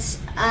yeah,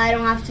 I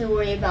don't have to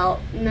worry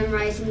about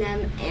memorizing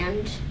them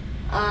and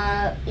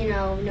you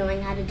know, knowing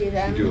how to do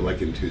them. You do it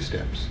like in 2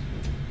 steps.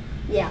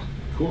 Yeah.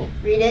 Cool.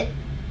 Read it,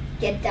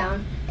 get it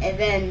down, and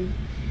then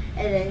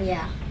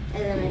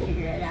I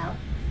figure it out.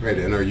 Right.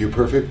 And are you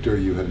perfect, or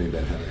you have any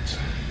bad habits?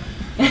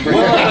 Well, if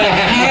I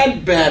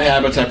had bad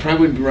habits, I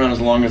probably wouldn't be around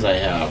as long as I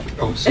have.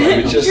 Oh, So I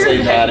would just say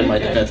that in my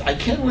defense. I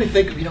can't really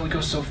think of, you know, we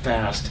go so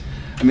fast.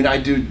 I mean, I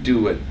do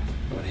what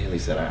Haley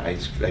said.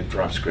 I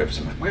drop scripts.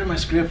 I'm like, where's my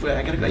script?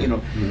 I gotta go, you know.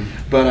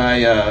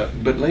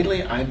 Mm-hmm. But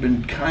lately I've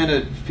been kind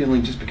of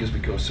feeling, just because we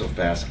go so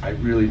fast, I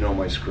really know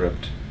my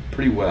script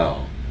pretty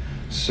well,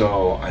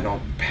 so I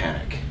don't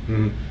panic.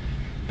 Mm-hmm.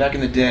 Back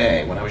in the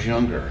day when I was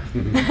younger,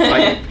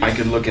 Mm-hmm. I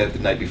could look at it the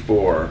night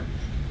before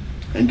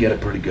and get a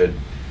pretty good,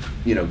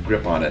 you know,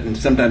 grip on it, and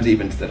sometimes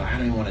even said, I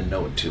don't even want to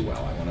know it too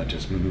well. I want to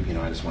just, Mm-hmm. you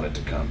know, I just want it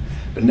to come.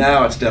 But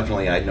now it's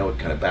definitely, I know it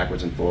kind of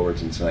backwards and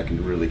forwards, and so I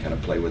can really kind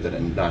of play with it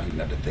and not even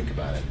have to think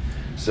about it.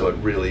 So it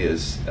really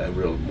is a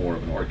real more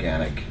of an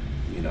organic,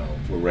 you know,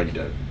 we're ready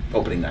to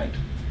opening night.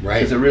 Right.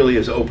 Because it really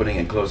is opening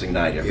and closing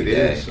night every day.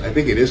 It is. I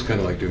think it is kind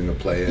of like doing a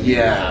play. And,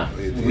 Yeah,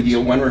 with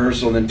you one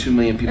rehearsal and then 2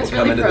 million people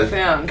That's really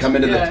profound. come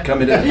into Yeah.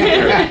 the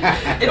theater.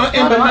 It's But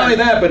fun. not only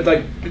that, but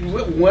like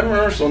one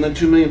rehearsal and then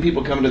 2 million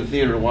people come into the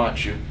theater to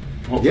watch you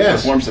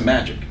Yes. perform some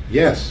magic.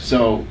 Yes.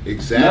 So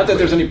Exactly. not that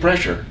there's any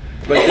pressure,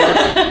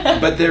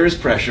 but there is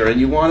pressure, and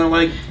you want to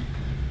like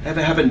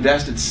have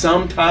invested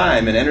some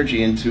time and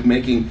energy into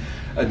making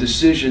a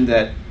decision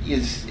that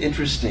is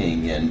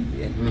interesting and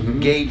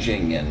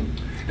engaging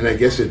and I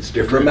guess it's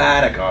different.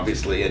 dramatic,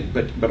 obviously,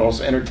 but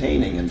also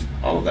entertaining and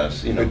all of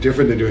that. You know, But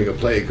different than doing a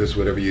play, because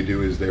whatever you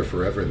do is there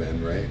forever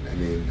then, right? I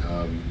mean,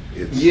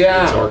 it's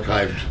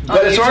archived.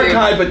 But it's YouTube.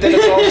 archived, but then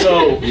it's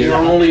also, Yeah. you're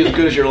only as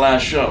good as your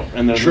last show.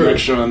 And there's True. the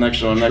next show and the next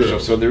show and the next True.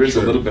 show. So there is a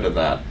True. little bit of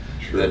that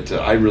True. that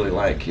I really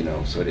like, you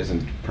know, so it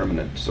isn't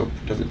permanent, so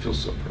it doesn't feel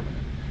so permanent.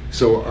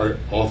 So are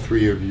all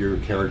 3 of your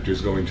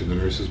characters going to the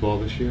nurses' ball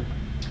this year?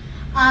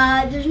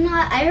 There's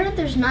not. I heard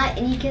there's not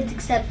any kids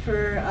except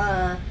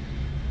for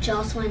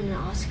Jocelyn and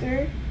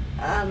Oscar.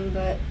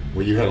 But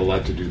Well, you had a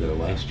lot to do there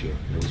last year.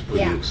 It was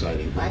pretty yeah,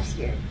 exciting. Huh? last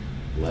year.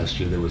 Last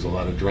year there was a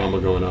lot of drama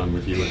going on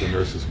with you at the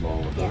nurses'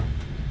 ball. Huh? Yeah.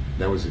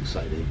 That was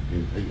exciting.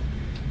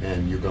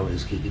 And you go?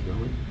 Is Kiki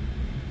going?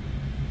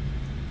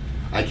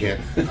 I can't.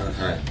 All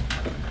right.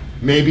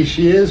 Maybe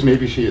she is.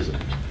 Maybe she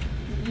isn't.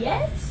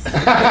 Yes. I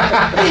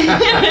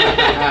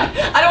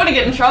don't want to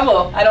get in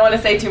trouble. I don't want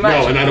to say too much.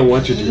 No, and I don't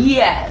want you to.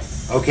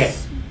 Yes. Okay.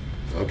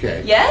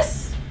 Okay.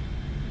 Yes.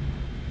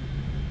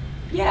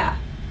 Yeah.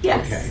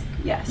 Yes. Okay.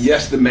 Yes.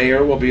 Yes, the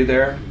mayor will be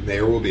there,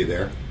 Mayor will be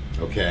there.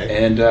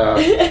 Okay. and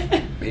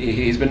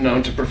he's been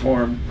known to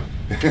perform.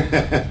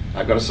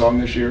 I've got a song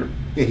this year.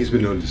 Yeah, he's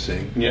been known to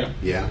sing. Yeah.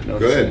 Yeah. Known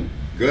to Good. sing.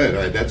 Good.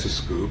 All right, that's a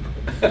scoop.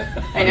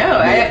 I know.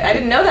 I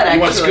didn't know that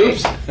You actually. want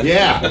scoops?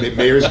 Yeah, the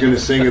mayor's going to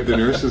sing at the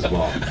nurses'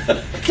 ball.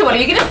 So what are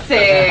you gonna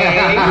sing?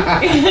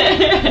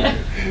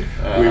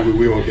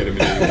 We won't get him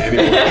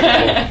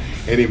in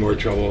any more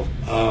trouble.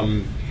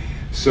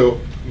 So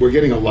we're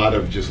getting a lot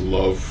of just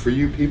love for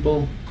you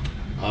people,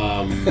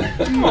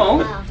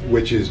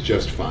 which is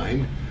just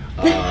fine.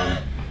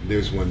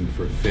 There's one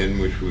for Finn,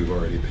 which we've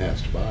already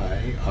passed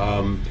by.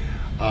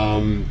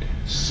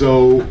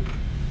 So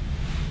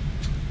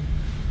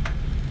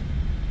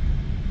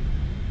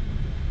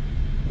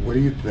what do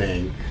you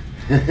think?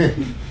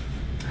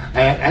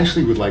 I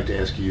actually would like to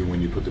ask you,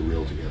 when you put the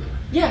reel together.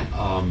 Yeah.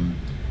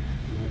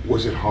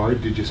 Was it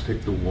hard to just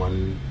pick the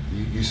one?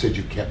 You said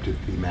you kept it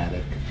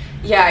thematic.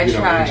 Yeah, I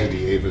tried. Into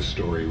the Ava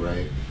story,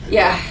 right?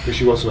 Yeah. Because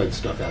you also had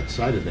stuff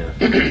outside of there.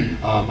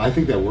 I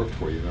think that worked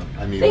for you, though.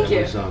 I mean, Thank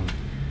you. Was,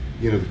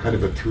 kind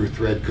of a through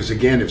thread. Because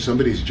again, if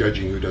somebody's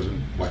judging who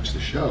doesn't watch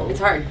the show, it's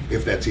hard.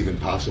 If that's even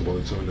possible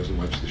that someone doesn't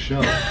watch the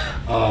show,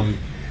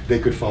 they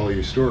could follow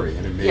your story,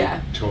 and it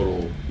made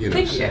total,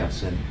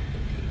 sense. And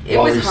it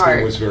was hard.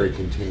 Thing was very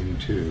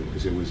contained too,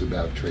 because it was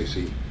about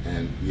Tracy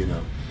and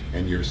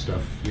and your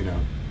stuff,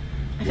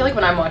 I feel like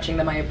when I'm watching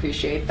them, I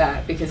appreciate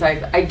that, because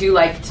I do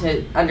like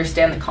to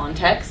understand the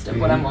context of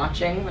what I'm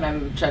watching when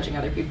I'm judging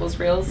other people's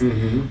reels.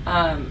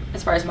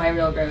 As far as my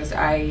reel goes,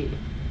 I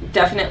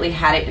definitely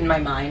had it in my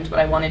mind what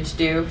I wanted to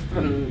do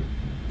from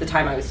the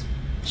time I was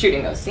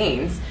shooting those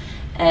scenes,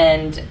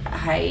 and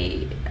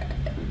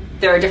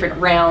there are different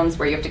rounds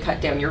where you have to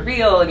cut down your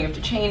reel and you have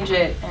to change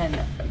it, and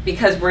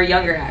because we're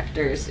younger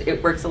actors,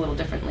 it works a little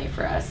differently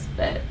for us.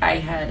 But I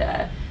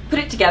had put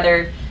it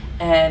together,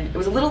 and it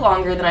was a little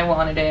longer than I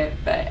wanted it,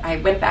 but I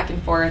went back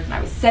and forth, and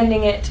I was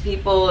sending it to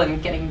people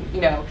and getting,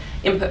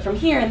 input from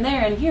here and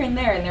there and here and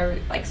there, and there were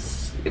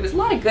it was a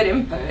lot of good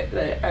input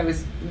that I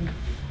was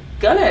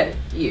gonna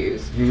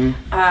use. And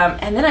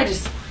then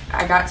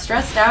I got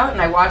stressed out,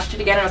 and I watched it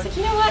again, and I was like,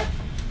 you know what?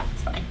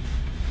 It's fine.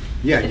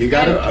 Yeah, you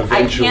gotta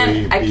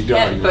eventually I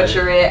can't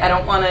butcher it. I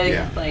don't want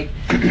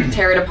to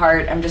tear it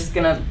apart. I'm just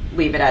gonna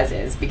leave it as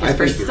is, because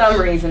for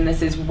some reason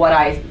this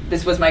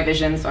was my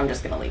vision, so I'm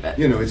just gonna leave it.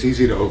 It's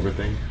easy to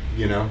overthink.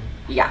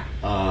 Yeah.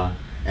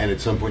 And at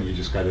some point you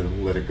just gotta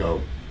let it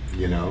go.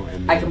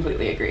 And I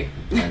completely agree.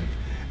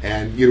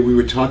 And we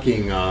were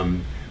talking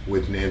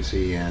with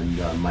Nancy and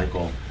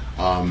Michael.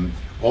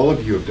 All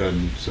of you have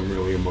done some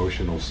really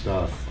emotional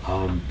stuff.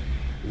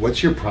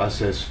 What's your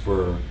process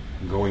for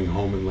going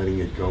home and letting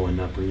it go and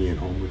not bringing it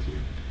home with you?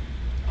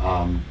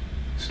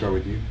 Start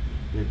with you.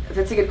 Yeah.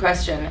 That's a good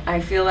question. I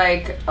feel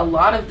like a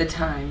lot of the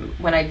time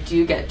when I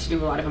do get to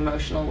do a lot of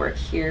emotional work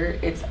here,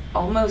 it's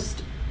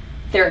almost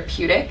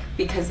therapeutic,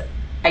 because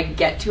I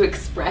get to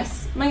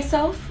express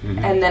myself,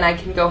 and then I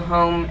can go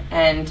home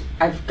and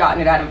I've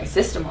gotten it out of my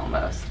system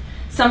almost.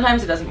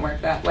 Sometimes it doesn't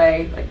work that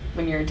way, like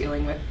when you're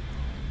dealing with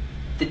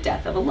the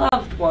death of a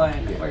loved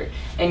one,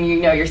 and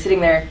you're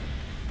sitting there,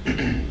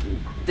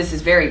 this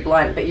is very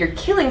blunt, but you're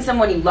killing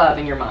someone you love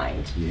in your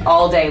mind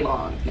all day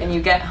long, and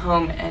you get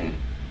home and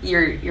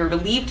you're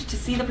relieved to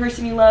see the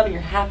person you love, and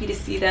you're happy to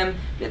see them,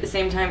 but at the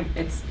same time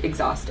it's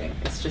exhausting.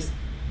 It's just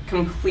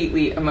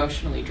completely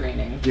emotionally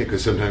draining. Yeah,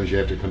 because sometimes you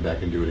have to come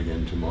back and do it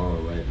again tomorrow,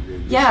 right?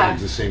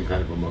 It's the same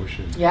kind of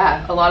emotion.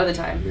 Yeah, a lot of the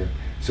time. Yeah.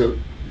 So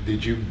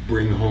did you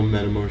bring home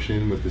that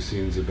emotion with the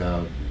scenes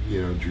about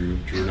Drew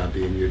not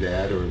being your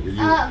dad, or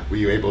were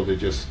you able to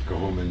just go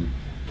home and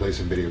play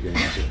some video games?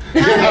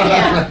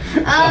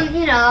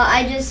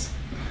 I just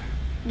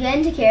get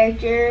into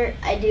character.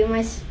 I do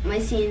my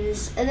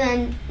scenes, and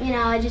then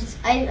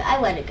I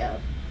let it go,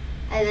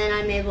 and then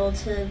I'm able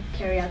to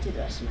carry out through the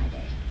rest of my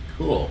day.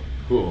 Cool.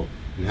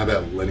 And how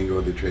about letting go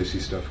of the Tracy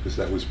stuff, because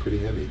that was pretty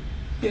heavy?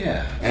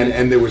 Yeah.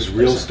 And there was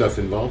real stuff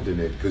involved in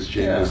it, because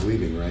Jane was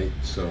leaving, right?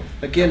 So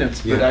again,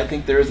 but I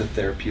think there is a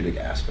therapeutic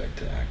aspect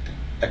to acting,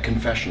 a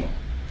confessional.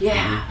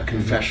 Yeah. A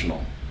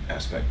confessional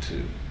aspect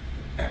to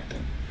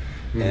acting.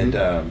 And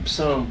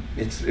so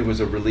it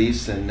was a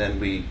release, and then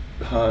we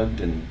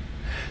hugged and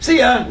see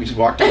ya. We just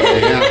walked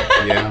away.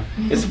 Yeah.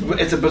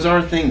 It's a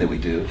bizarre thing that we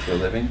do for a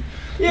living,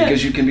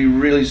 because you can be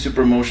really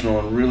super emotional,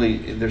 and really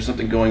there's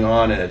something going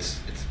on, and it's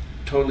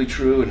totally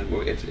true, and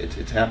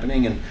it's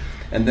happening,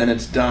 and then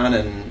it's done,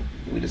 and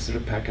we just sort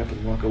of pack up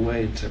and walk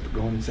away,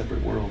 going in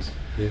separate worlds.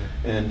 Yeah.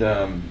 And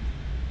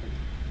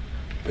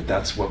but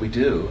that's what we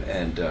do,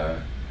 and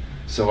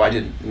so I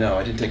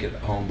didn't take it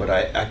home, but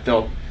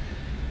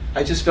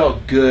I just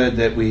felt good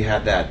that we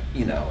had that,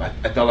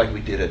 I felt like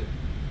we did it.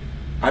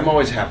 I'm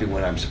always happy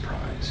when I'm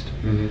surprised.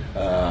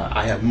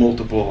 I have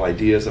multiple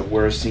ideas of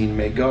where a scene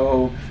may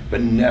go,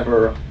 but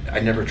I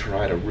never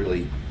try to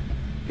really,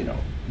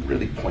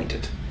 really point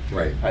it.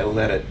 Right. I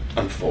let it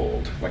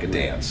unfold like a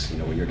dance.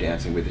 When you're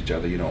dancing with each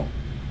other, you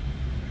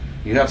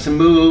have some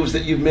moves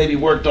that you've maybe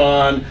worked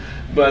on,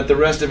 but the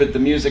rest of it, the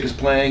music is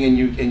playing,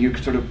 and you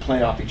sort of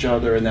play off each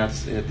other, and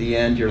that's at the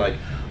end. You're like,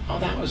 oh,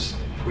 that was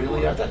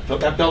really, that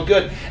felt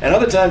good. And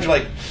other times you're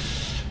like,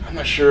 I'm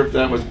not sure if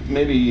that was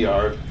maybe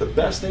the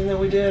best thing that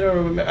we did,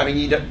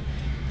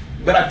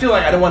 but I feel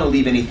like I don't want to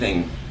leave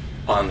anything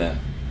on the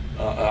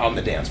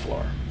dance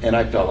floor, and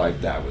I felt like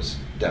that was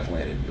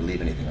definitely, I didn't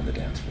leave anything on the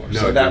dance floor. No,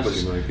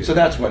 so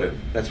that's what it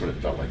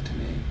felt like to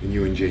me. And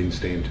you and Jane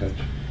stay in touch?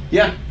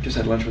 Yeah, just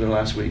had lunch with her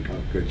last week. Oh,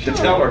 good. To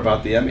tell her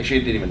about the EMMY. She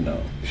didn't even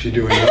know. Is she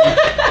doing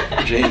that?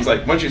 Jane's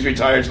like, once she's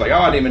retired, she's like, oh,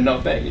 I didn't even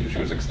know, thank you. She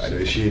was excited.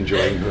 So is she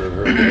enjoying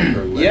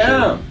her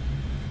leisure?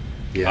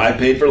 Yeah. I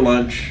paid for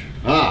lunch.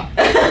 Ah.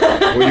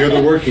 Well, you're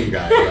the working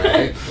guy,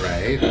 right?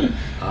 Right.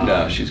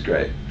 No, she's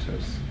great. So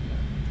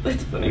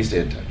That's funny. we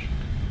stay in touch.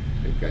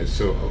 Okay,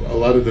 so a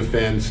lot of the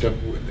fan stuff,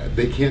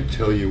 they can't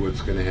tell you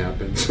what's going to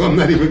happen, so I'm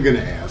not even going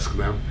to ask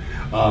them,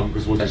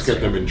 because we'll just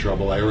get them in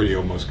trouble. I already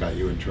almost got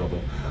you in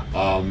trouble.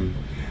 I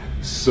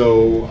just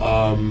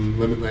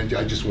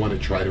want to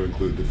try to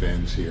include the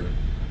fans here.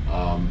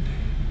 I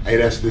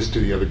had asked this to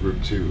the other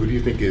group too. Who do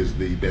you think is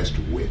the best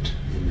wit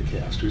in the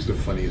cast? Who's the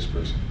funniest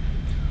person?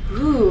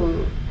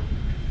 Ooh,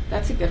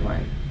 that's a good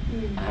one.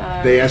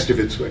 They asked if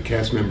it's a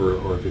cast member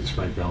or if it's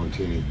Frank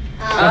Valentini.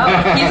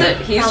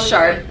 He's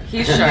sharp.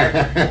 He's sharp.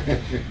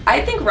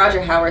 I think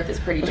Roger Howarth is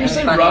pretty You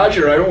say funny.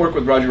 Roger, I don't work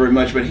with Roger very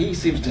much, but he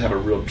seems to have a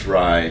real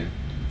dry,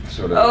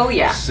 sort of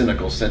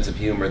cynical sense of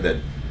humor that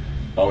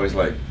always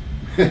like...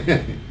 You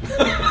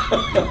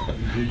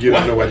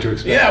don't know what to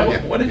expect.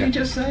 Yeah, what did he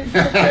just say?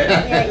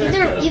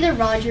 Yeah, either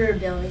Roger or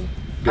Billy.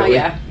 Oh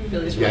yeah,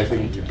 Billy's really I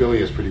think funny.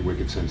 Billy has pretty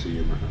wicked sense of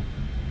humor, huh?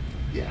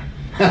 Yeah.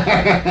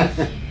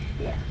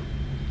 Yeah.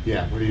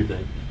 Yeah, what do you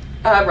think?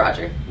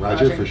 Roger.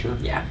 Roger, for sure?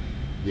 Yeah.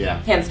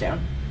 Yeah. Hands down.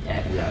 Yeah,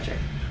 I think Roger.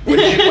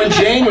 When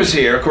Jane was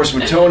here, of course,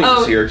 when Tony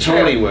was here,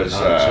 Tony was...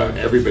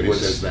 everybody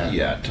says that.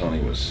 Yeah, Tony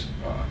was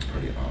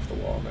pretty off the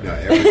wall there. No,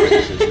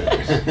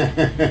 everybody says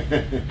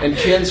that. And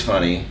Ken's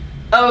funny.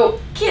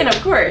 Oh, Ken,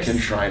 of course. Ken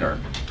Schreiner.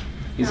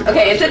 He's a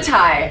Okay, it's a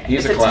tie.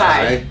 He's it's a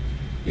classic. tie.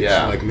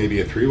 Yeah. It's like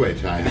maybe a three-way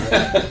tie.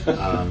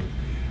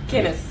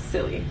 Ken is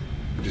silly.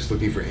 I'm just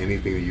looking for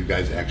anything that you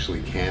guys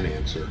actually can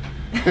answer.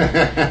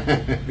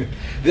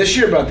 This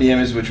year about the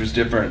Emmys, which was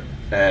different,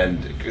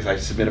 and because I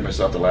submitted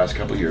myself the last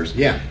couple of years.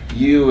 Yeah.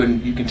 You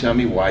can tell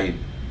me why you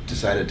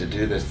decided to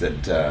do this.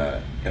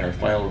 That in our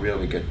final reel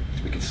we could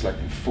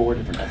select 4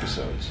 different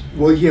episodes.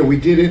 Well, yeah, we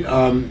did it.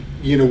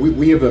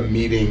 We have a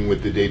meeting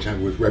with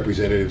with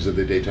representatives of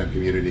the daytime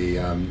community.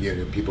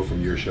 People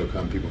from your show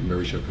come, people from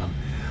every show come.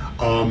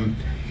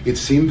 It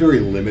seemed very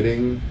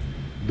limiting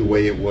the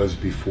way it was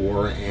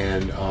before,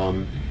 and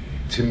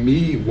to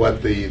me,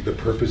 what the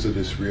purpose of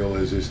this reel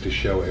is to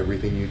show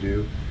everything you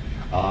do.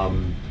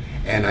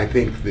 And I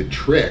think the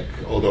trick,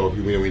 although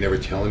we never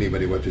tell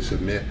anybody what to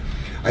submit,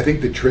 I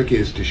think the trick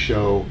is to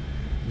show,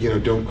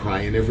 don't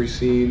cry in every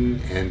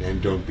scene,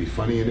 and don't be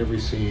funny in every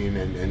scene,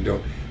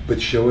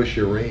 but show us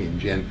your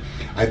range. And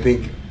I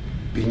think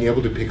being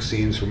able to pick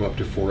scenes from up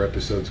to 4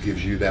 episodes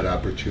gives you that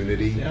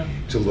opportunity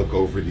to look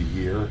over the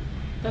year.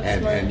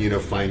 And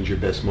find your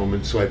best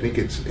moments. So I think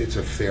it's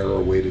a fairer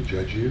way to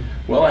judge you.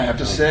 Well, I have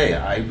to say,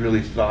 I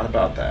really thought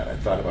about that. I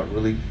thought about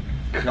really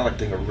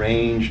collecting a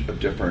range of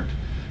different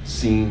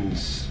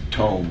scenes,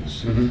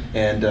 tones,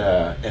 and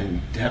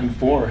having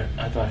 4,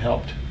 I thought,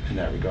 helped in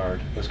that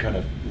regard. It was kind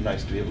of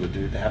nice to be able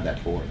to have that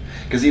 4.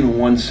 Because even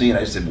one scene, I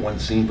just did one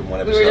scene from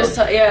one episode. We were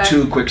just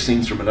 2 quick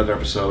scenes from another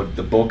episode.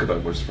 The bulk of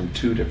it was from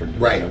 2 different,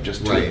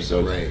 just 2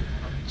 episodes. Right.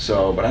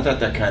 So, but I thought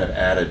that kind of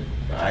added.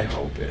 I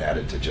hope it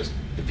added to just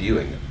the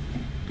viewing.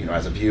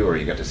 As a viewer,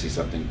 you got to see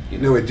something.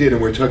 No, it did,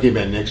 and we're talking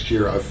about next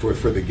year for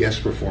the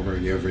guest performer.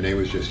 Renee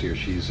was just here;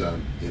 she's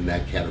in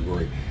that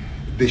category.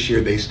 This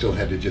year, they still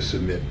had to just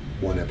submit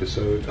 1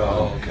 episode.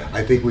 Oh, okay.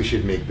 I think we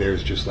should make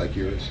theirs just like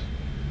yours.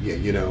 Yeah,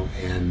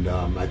 and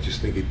I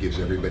just think it gives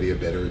everybody a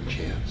better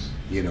chance.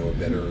 A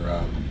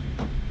better.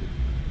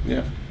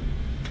 Yeah.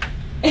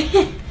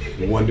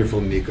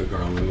 Wonderful Nika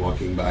Garland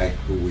walking by,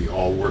 who we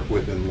all work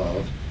with and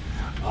love.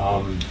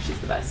 She's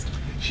the best.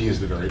 She is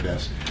the very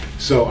best.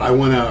 So I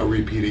want to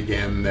repeat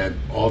again that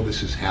all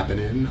this is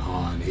happening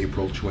on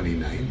April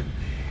 29th,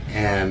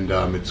 and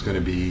it's going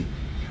to be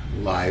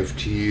live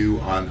to you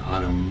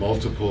on a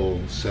multiple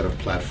set of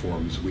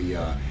platforms. We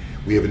have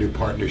a new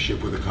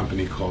partnership with a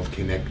company called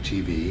Connect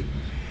TV,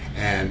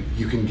 and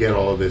you can get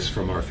all of this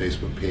from our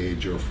Facebook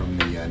page or from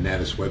the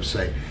Natus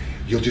website.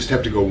 You'll just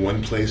have to go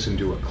one place and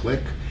do a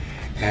click,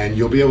 and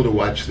you'll be able to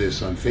watch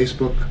this on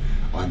Facebook,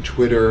 on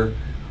Twitter,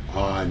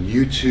 on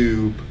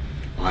YouTube,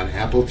 on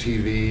Apple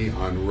TV,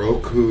 on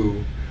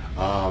Roku,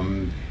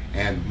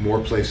 and more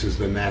places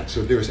than that.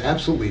 So there's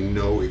absolutely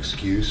no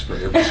excuse for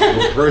every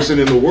single person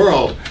in the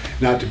world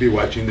not to be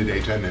watching the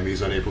daytime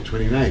Emmys on April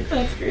 29th.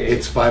 That's great.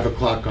 It's 5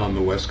 o'clock on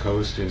the West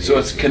Coast. So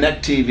it's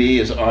Connect TV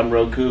is on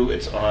Roku,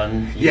 it's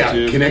on YouTube?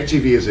 Yeah, Connect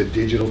TV is a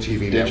digital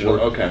TV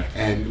network. Okay.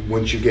 And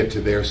once you get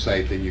to their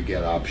site, then you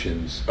get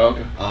options.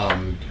 Okay.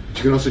 But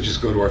you can also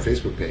just go to our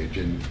Facebook page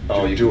and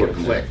do a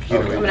click.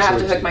 I'm going to have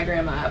to hook my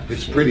grandma up.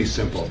 It's pretty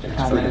simple. And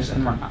we're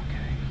not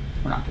kidding.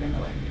 We're not getting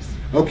the ladies.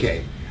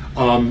 Okay.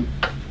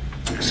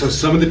 So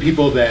some of the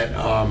people that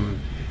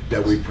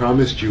we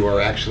promised you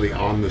are actually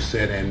on the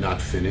set and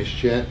not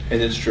finished yet.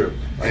 And it's true.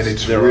 And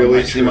it's really really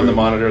I see them on the true.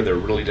 monitor. They're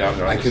really down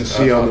there. I can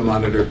see on the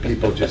monitor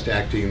people just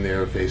acting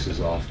their faces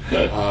off.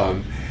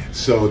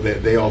 So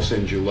that they all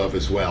send you love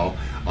as well.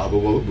 But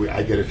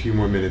I get a few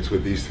more minutes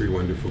with these 3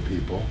 wonderful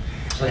people.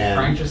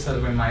 Frank just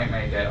says we might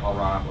make it. I'll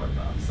run up with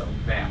them, so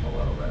vamp a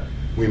little bit.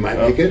 We might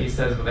make it? He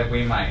says that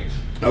we might.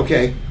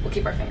 Okay. We'll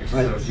keep our fingers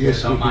So crossed. if you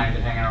guys don't mind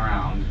hanging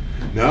around.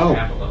 No,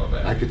 vamp a little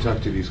bit. I could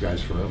talk to these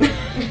guys forever.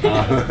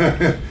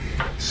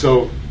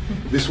 So,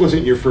 this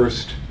wasn't your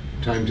first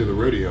time to the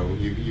rodeo.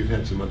 You've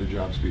had some other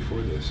jobs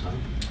before this, huh?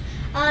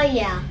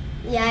 Yeah.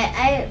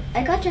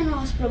 I got General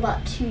Hospital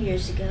about 2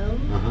 years ago.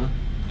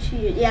 2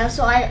 years. Yeah,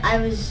 so I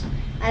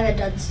had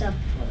done stuff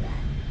before that.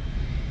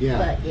 Yeah.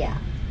 But yeah.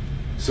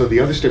 So the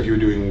other stuff you were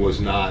doing was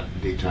not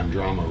daytime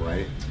drama,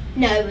 right?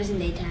 No, it wasn't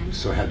daytime.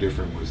 So how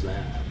different was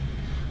that?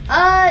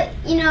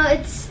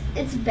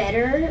 It's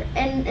better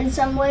in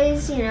some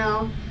ways,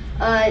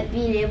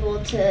 being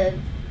able to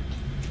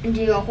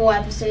do a whole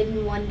episode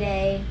in one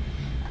day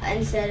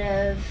instead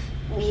of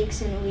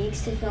weeks and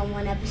weeks to film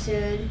one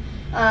episode.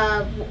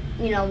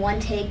 One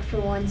take for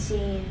one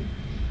scene.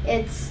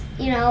 It's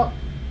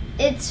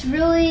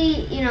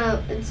really,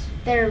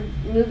 they're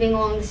moving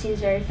along the scenes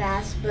very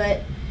fast,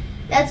 but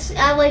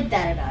I like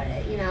that about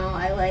it,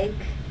 I like,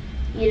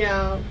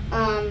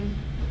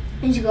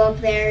 as you go up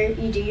there,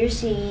 you do your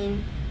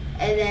scene,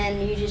 and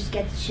then you just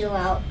get to chill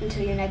out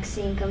until your next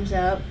scene comes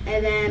up,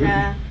 and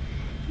then,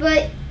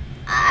 but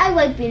I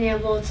like being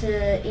able to,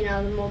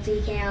 the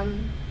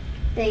multicam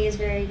thing is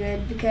very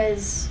good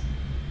because,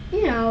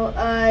 you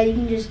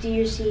can just do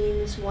your scene,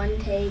 this one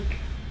take.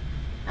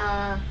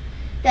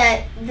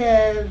 That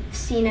the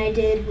scene I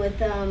did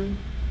with,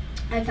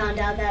 I found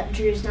out that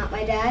Drew's not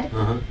my dad.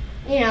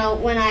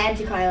 When I had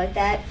to cry like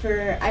that,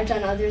 I've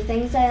done other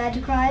things that I had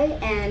to cry,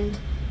 and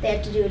they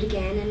have to do it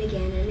again and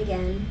again and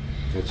again.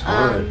 It's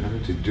hard,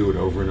 huh? To do it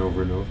over and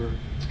over and over.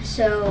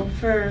 So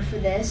for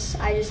this,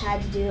 I just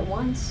had to do it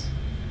once.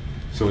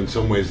 So in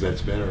some ways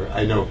that's better.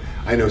 I know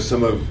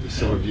some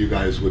of you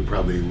guys would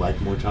probably like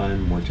more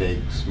time, more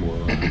takes, more.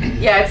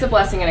 Yeah, it's a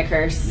blessing and a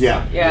curse.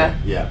 Yeah.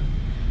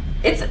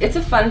 It's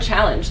a fun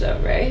challenge though,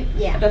 right?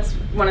 Yeah. That's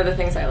one of the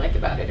things I like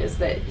about it is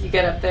that you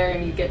get up there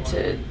and you get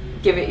to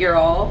give it your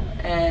all,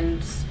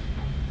 and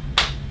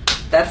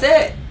that's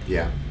it.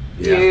 Yeah.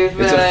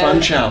 It's a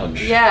fun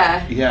challenge.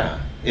 Yeah. Yeah.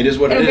 It is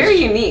what it is. And very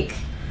unique.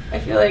 I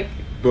feel like.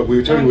 But we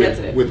were talking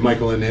with with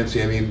Michael and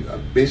Nancy. I mean,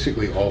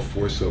 basically all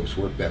 4 soaps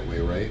work that way,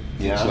 right?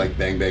 Yeah. It's like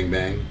bang, bang,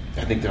 bang.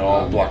 I think they're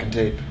all block and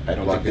tape. I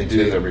don't think they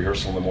do their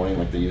rehearsal in the morning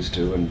like they used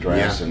to, and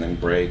dress and then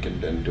break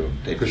and then do a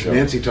tape show. Because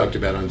Nancy talked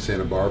about on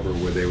Santa Barbara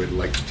where they would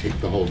like take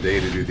the whole day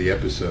to do the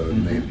episode,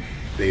 and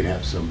they'd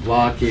have some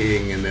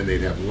blocking, and then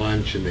they'd have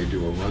lunch, and they'd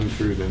do a run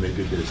through, then they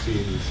did their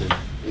scenes. And,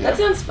 That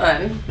sounds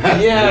fun.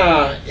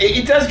 Yeah,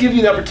 it does give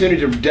you the opportunity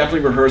to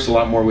definitely rehearse a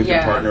lot more with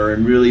your partner,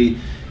 and really,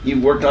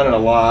 you've worked on it a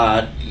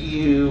lot.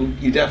 You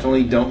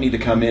definitely don't need to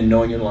come in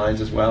knowing your lines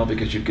as well,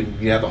 because you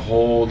have the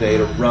whole day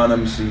to run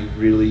them, so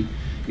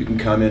you can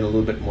come in a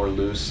little bit more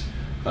loose.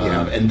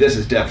 And this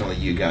is definitely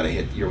you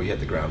hit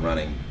the ground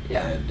running.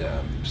 Yeah. And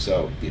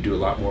so you do a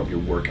lot more of your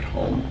work at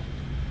home,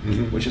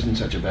 which isn't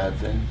such a bad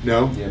thing.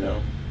 No.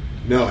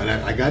 No, and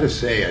I got to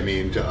say, I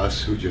mean, to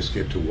us who just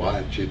get to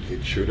watch,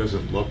 it sure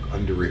doesn't look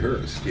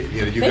under-rehearsed.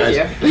 You guys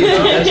a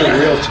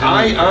real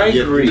talent. I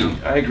agree.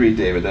 I agree,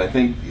 David. I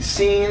think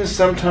scenes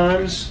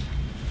sometimes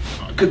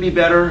could be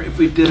better if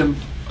we did them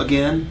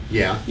again.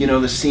 Yeah.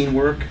 The scene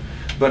work.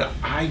 But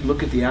I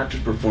look at the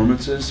actors'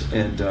 performances,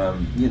 and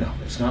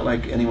it's not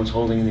like anyone's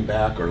holding anything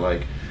back or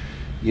like,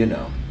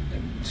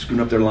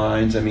 screwing up their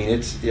lines. I mean,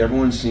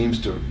 everyone seems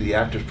to. The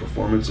actors'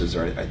 performances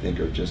I think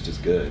are just as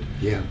good.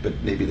 Yeah. But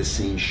maybe the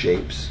scene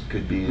shapes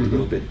could be a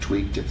little bit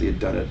tweaked if they had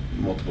done it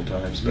multiple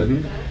times. But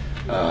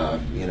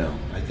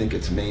I think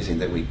it's amazing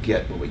that we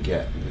get what we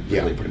get.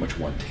 Really, pretty much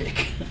one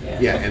take.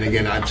 Yeah, and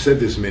again, I've said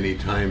this many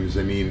times.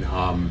 I mean,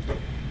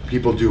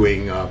 people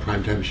doing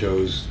primetime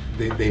shows,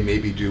 they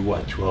maybe do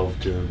 12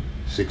 to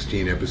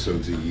 16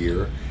 episodes a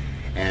year,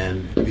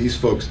 and these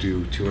folks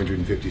do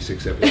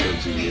 256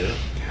 episodes a year.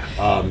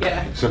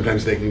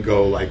 Sometimes they can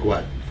go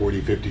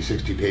 40, 50,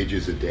 60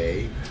 pages a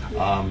day.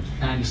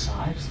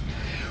 95?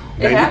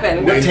 It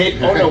happened. We're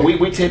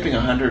taping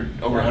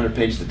over 100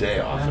 pages a day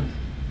often.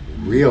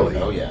 Really?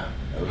 Oh yeah.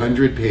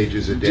 100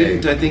 pages a day.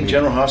 I think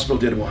General Hospital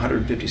did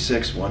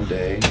 156 one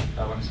day.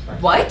 That wouldn't surprise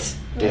me. What?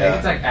 I think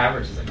it's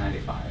average is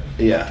 95.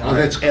 Yeah. Oh,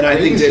 that's crazy. And I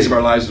think Days of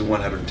Our Lives is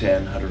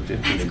 110,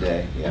 115 a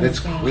day. Yeah. That's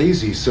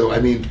crazy. So, I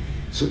mean,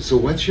 so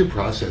what's your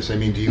process? I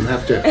mean, do you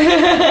have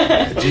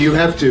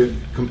to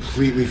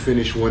completely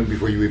finish one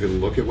before you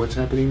even look at what's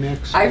happening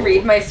next? I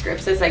read my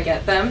scripts as I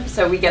get them.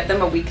 So we get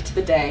them a week to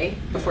the day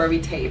before we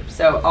tape.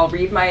 So I'll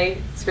read my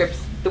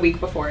scripts the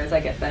week before as I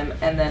get them,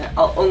 and then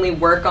I'll only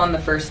work on the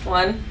first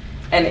one.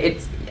 And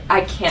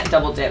I can't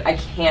double dip. I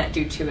can't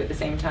do 2 at the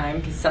same time,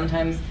 because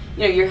sometimes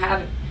you're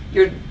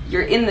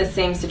in the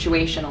same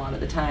situation a lot of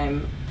the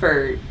time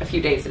for a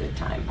few days at a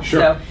time.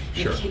 Sure.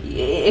 So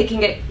it can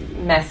get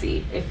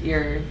messy if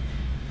you're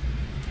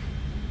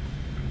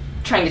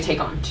trying to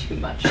take on too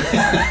much at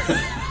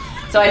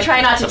once. So I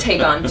try not to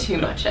take on too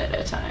much at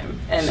a time,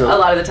 and a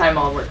lot of the time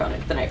I'll work on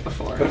it the night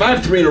before. But if I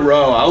have 3 in a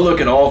row, I'll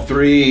look at all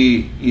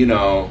 3.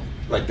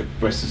 Like the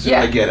as soon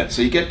as I get it,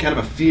 so you get kind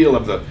of a feel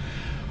of the.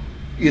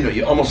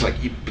 You almost like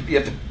you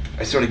have to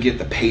I sort of get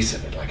the pace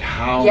of it. Like,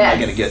 how am I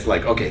going to get,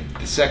 like, okay,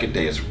 the second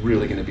day is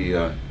really going to be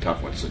a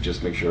tough one, so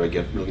just make sure I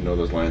really know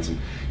those lines, and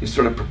you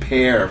sort of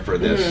prepare for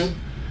this,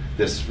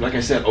 this, like I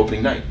said,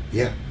 opening night.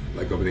 Yeah,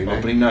 like opening night.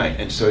 Opening night.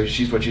 And so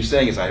what she's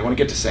saying is, I want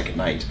to get to second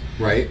night.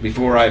 Right.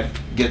 Before we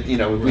got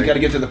to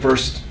get to the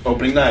first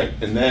opening night,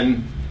 and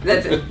then...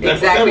 That's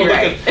exactly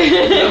right.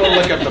 Then we'll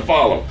look up the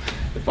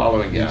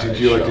following Did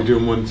you like to do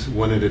them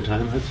one at a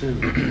time,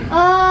 Hudson?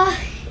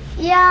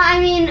 Yeah, I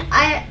mean,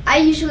 I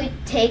usually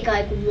take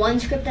like one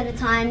script at a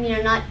time, you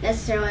know, not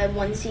necessarily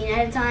one scene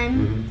at a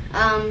time.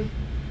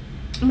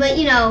 But,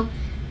 you know,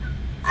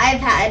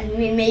 I've had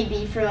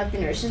maybe for like the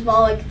nurses'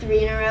 ball like 3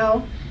 in a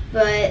row.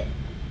 But,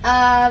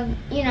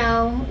 you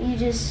know, you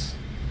just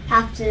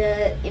have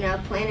to, you know,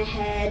 plan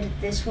ahead.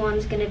 This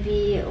one's going to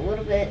be a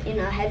little bit, you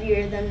know,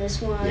 heavier than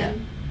this one. Yeah.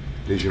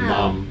 Does your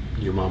mom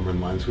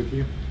run lines with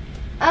you?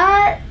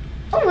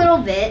 A little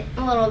bit.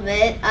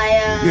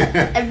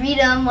 I read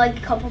them like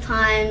a couple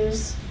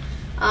times.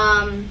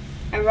 I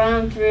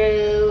run them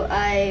through.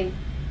 I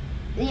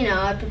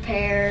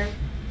prepare.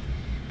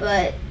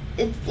 But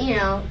it's, you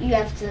know, you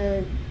have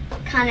to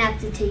kind of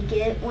have to take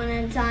it one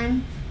at a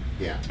time.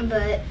 Yeah.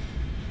 But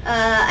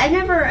I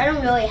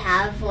don't really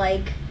have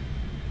like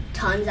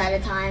tons at a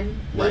time.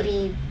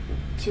 Maybe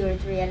 2 or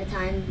 3 at a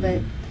time.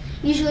 But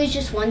usually it's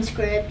just one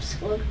script.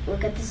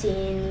 Look at the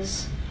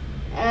scenes.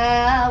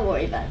 I'll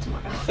worry about it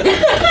tomorrow.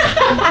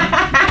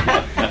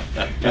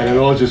 And it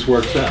all just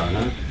works out,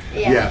 huh?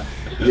 Yeah.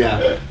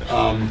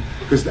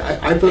 Because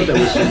I thought that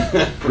was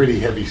some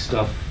pretty heavy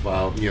stuff,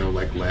 you know,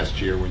 like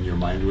last year when your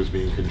mind was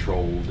being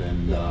controlled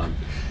and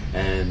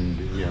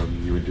you know,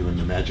 you were doing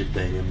the magic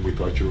thing and we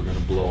thought you were going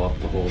to blow up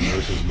the whole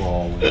nurse's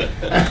ball.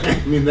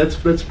 I mean, that's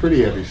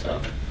pretty heavy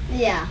stuff.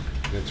 Yeah.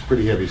 That's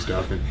pretty heavy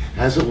stuff. And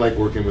how's it like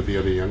working with the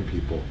other young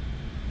people?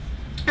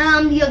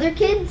 The other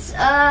kids,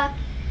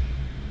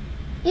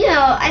 you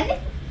know, I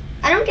think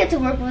I don't get to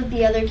work with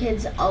the other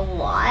kids a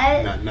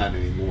lot. Not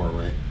anymore,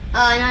 right?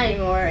 Not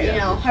anymore. Yeah. You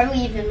know, hardly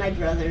even my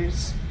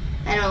brothers.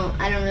 I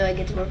don't really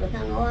get to work with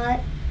them a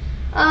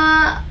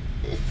lot.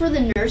 For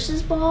the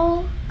nurses'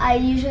 ball, I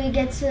usually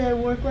get to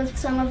work with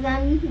some of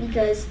them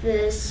because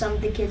some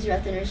of the kids are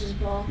at the nurses'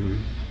 ball.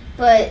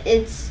 But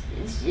it's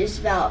just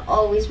about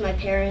always my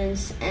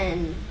parents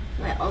and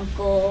my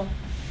uncle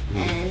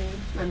and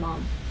my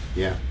mom.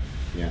 Yeah.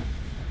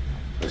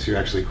 So you're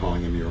actually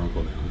calling him your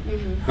uncle now?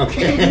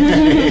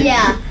 Okay.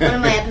 Yeah, one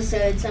of my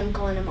episodes, I'm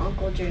calling him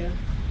Uncle Drew.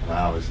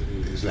 Wow,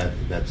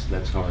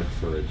 that's hard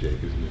for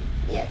Jake, isn't it?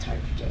 Yeah, it's hard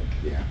for Jake.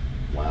 Yeah.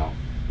 Wow.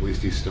 At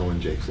least he's still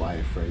in Jake's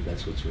life, right?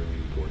 That's what's really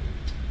important.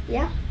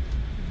 Yeah.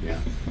 Yeah.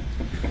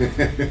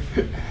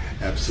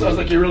 Absolutely. Sounds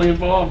like you're really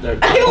involved there.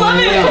 I love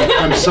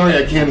it. I'm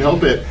sorry, I can't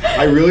help it.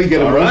 I really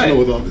get emotional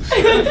with all this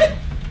stuff.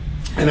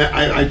 And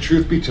I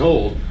truth be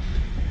told,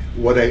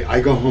 I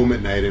go home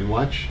at night and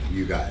watch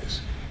you guys.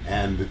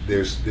 And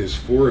there's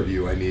 4 of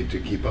you I need to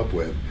keep up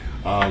with.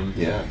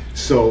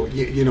 So,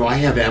 you know, I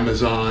have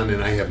Amazon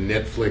and I have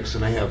Netflix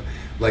and I have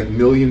like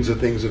millions of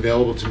things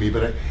available to me,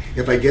 but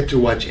if I get to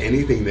watch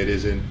anything that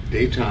isn't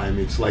daytime,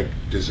 it's like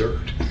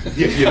dessert.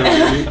 You know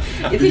what I mean?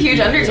 It's a huge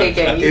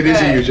undertaking. It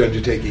is a huge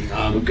undertaking.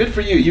 Well, good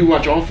for you. You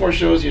watch all 4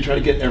 shows. You try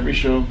to get every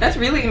show. That's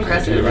really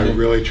impressive. I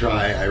really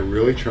try.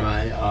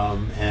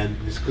 And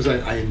it's because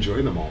I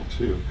enjoy them all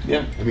too.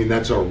 Yeah. I mean,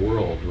 that's our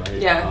world,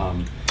 right? Yeah.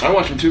 I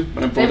watch them too.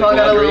 When I'm They've all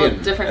got a little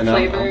different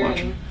flavor. I'll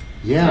watch them.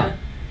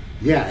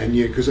 Yeah, and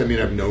because I mean,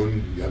 I've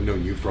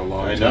known you for a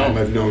long time. I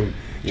know. I've known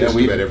just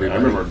about everybody.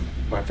 I remember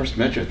when I first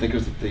met you. I think it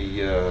was at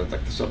the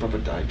like the Soap Opera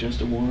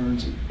Digest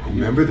Awards.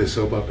 Remember the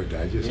Soap Opera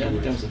Digest Awards?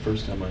 Awards? That was the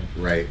first time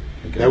Right.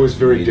 That was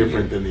very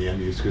different than the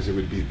Emmys because it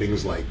would be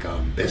things like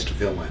Best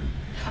Villain.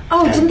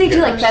 Oh, didn't they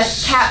do like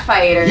Best Cat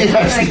Fighter or something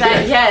like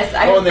that? Yes,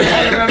 I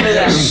remember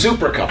that.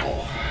 Super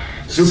Couple.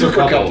 Super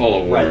Couple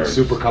Awards. Right,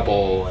 Super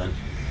Couple. And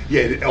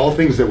all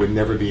things that would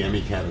never be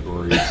Emmy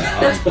categories.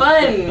 That's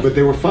fun. But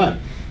they were fun.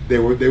 They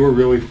were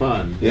really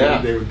fun.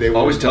 Yeah. They were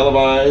always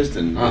televised,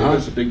 and it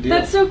was a big deal.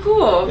 That's so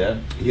cool.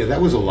 Yeah, that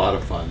was a lot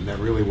of fun. That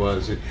really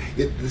was.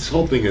 This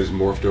whole thing has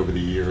morphed over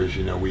the years.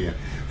 You know,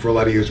 for a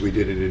lot of years we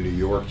did it in New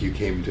York. You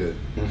came to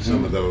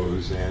some of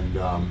those, and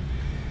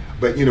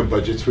but you know,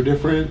 budgets were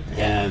different,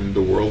 and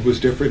the world was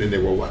different, and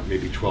there were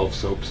maybe 12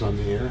 soaps on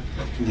the air.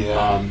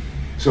 Yeah.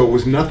 So it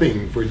was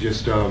nothing for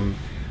just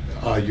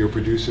your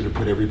producer to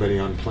put everybody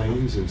on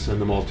planes and send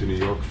them all to New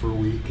York for a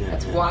week.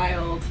 That's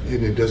wild.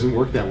 And it doesn't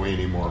work that way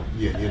anymore.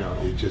 You know,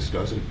 it just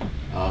doesn't.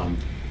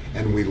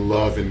 And we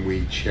love and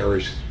we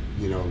cherish,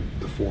 you know,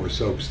 the 4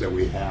 soaps that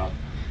we have.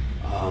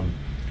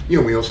 You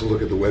know, we also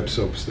look at the web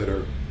soaps that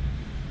are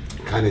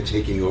kind of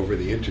taking over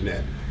the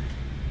internet.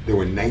 There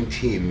were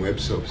 19 web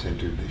soaps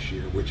entered this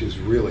year, which is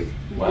really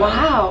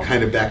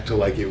kind of back to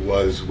like it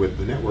was with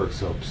the network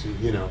soaps,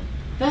 you know.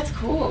 That's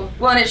cool.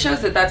 Well, and it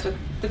shows that that's what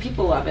the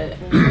people love it.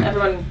 And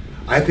everyone.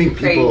 I think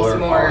people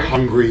are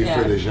hungry Yeah.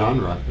 for the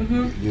genre.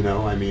 You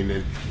know, I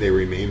mean, they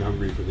remain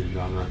hungry for the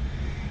genre.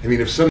 I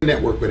mean, if some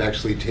network would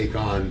actually take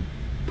on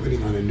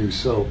putting on a new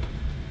soap,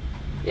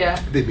 Yeah.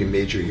 they'd be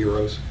major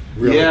heroes.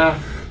 Really. Yeah.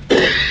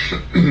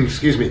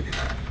 Excuse me.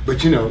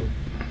 But, you know,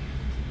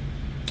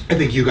 I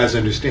think you guys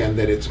understand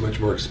that it's much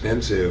more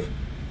expensive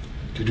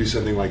to do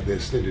something like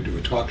this than to do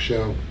a talk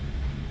show.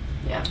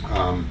 Yeah.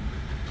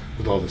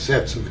 With all the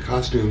sets and the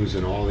costumes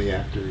and all the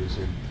actors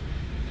and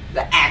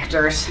The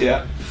actors.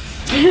 Yeah.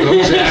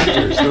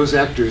 those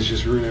actors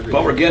just ruin everything.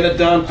 But we're getting it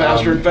done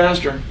faster and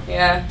faster.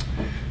 Yeah.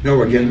 No,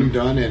 we're getting them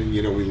done, and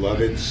you know we love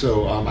it.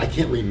 So I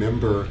can't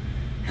remember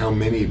how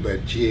many,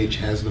 but GH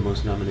has the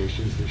most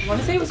nominations this year. I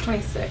want to say it was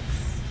 26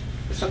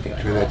 or something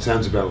like that. That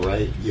sounds about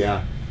right.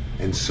 Yeah,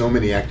 and so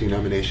many acting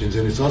nominations,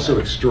 and it's also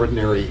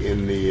extraordinary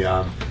in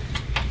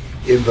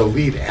the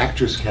lead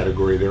actress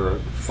category. There are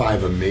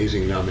 5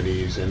 amazing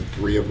nominees, and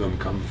 3 of them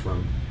come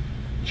from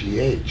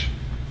GH.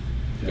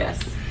 Yes.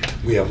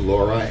 We have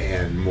Laura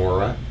and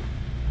Maura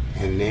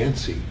and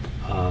Nancy.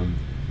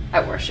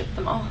 I worship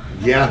them all.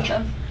 I Yeah, love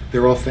them.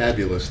 they're all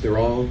fabulous. They're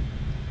all,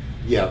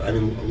 yeah, I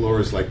mean,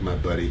 Laura's like my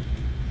buddy.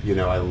 You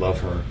know, I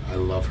love her. I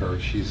love her.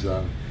 She's,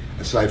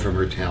 aside from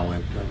her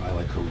talent, I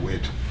like her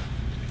wit.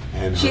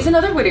 And She's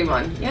another witty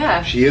one,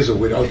 yeah. She is a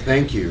wit. Oh,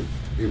 thank you.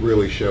 It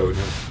really showed.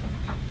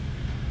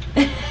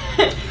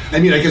 I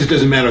mean, I guess it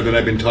doesn't matter that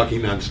I've been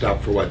talking nonstop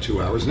for, what, 2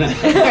 hours now?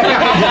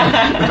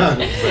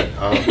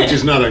 But, which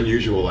is not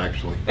unusual,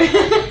 actually.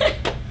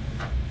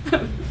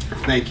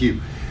 Thank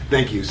you.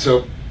 Thank you.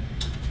 So,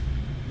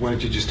 why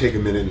don't you just take a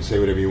minute and say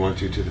whatever you want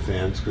to the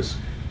fans, because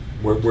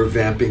we're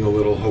vamping a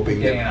little,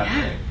 hoping Getting that...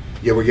 an update.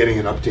 Yeah, we're getting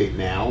an update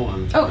now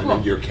on, cool.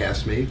 on your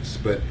castmates,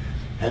 but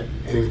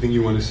anything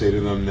you want to say to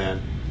them that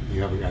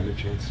you haven't gotten a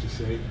chance to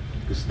say?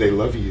 Because they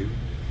love you.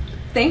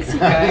 Thanks, you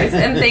guys,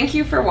 and thank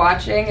you for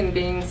watching and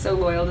being so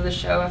loyal to the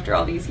show after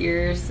all these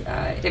years.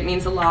 It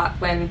means a lot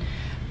when,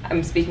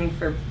 I'm speaking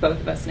for both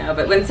of us now,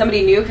 but when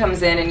somebody new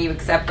comes in and you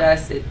accept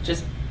us,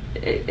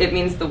 it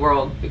means the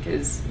world,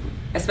 because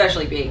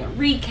especially being a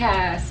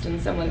recast and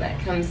someone that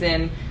comes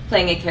in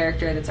playing a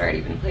character that's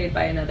already been played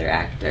by another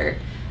actor,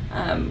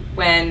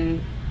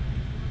 when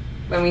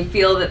we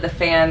feel that the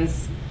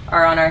fans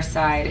are on our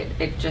side,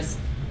 it just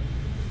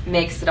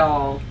makes it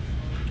all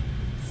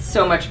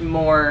so much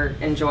more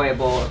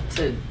enjoyable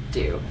to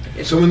do.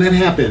 So when that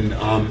happened,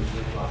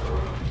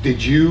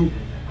 did you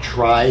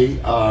try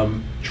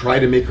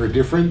to make her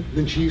different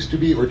than she used to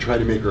be, or try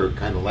to make her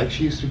kind of like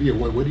she used to be, or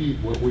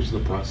what was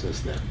the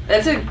process there?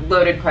 That's a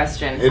loaded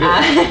question. It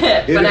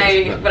is.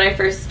 When I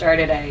first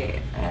started,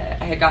 I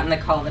had gotten the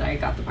call that I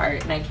got the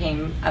part, and I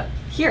came up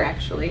here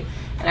actually,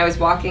 and I was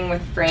walking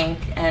with Frank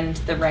and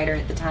the writer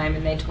at the time,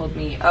 and they told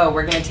me, oh,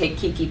 we're going to take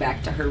Kiki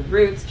back to her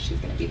roots. She's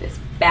going to be this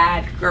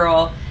bad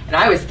girl. And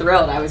I was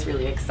thrilled. I was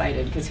really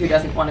excited, because who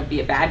doesn't want to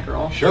be a bad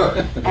girl? Sure.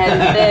 And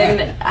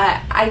then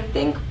I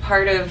think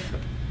part of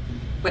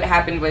what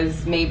happened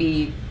was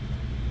maybe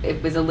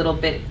it was a little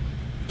bit,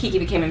 Kiki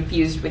became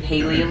infused with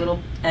Haley a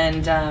little,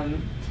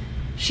 and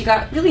she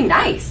got really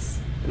nice,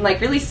 and like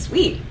really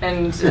sweet,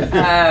 and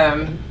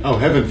oh,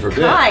 heaven forbid.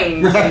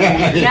 Kind,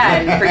 and, yeah,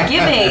 and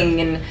forgiving,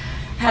 and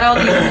had all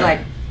these like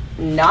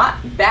not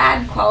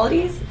bad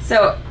qualities.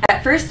 So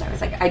at first I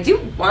was like, I do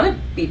want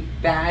to be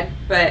bad,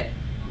 but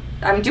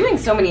I'm doing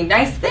so many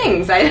nice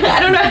things. I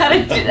don't know how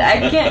to do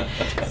that. I can't.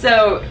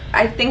 So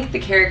I think the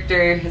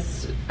character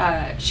has,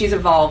 she's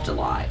evolved a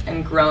lot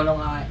and grown a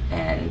lot,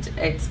 and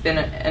it's been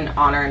an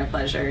honor and a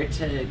pleasure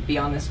to be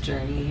on this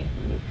journey,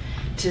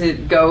 to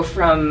go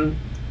from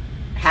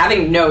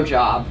having no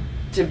job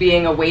to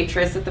being a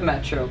waitress at the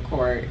Metro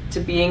Court to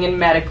being in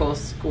medical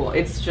school.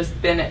 It's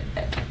just been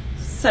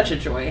such a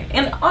joy,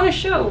 and on a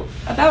show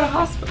about a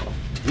hospital.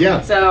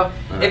 Yeah. So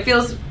it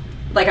feels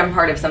like I'm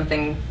part of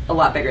something a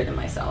lot bigger than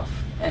myself,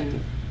 and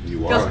you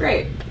feels are.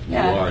 great.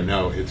 Yeah. You are.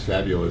 No, it's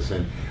fabulous,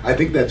 and I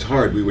think that's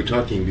hard. We were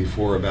talking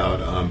before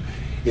about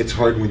it's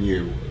hard when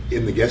you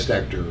in the guest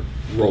actor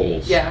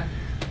roles. Yeah.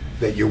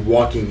 That you're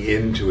walking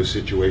into a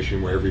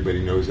situation where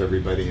everybody knows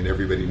everybody and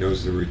everybody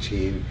knows the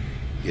routine.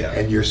 Yeah.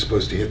 And you're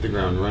supposed to hit the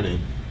ground running,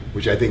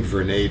 which I think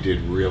Vernay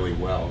did really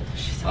well.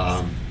 She's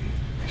awesome.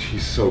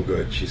 She's so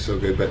good. She's so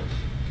good. But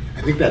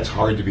I think that's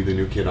hard to be the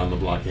new kid on the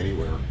block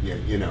anywhere. Yeah,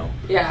 you know.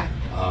 Yeah.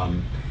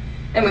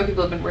 And when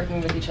people have been working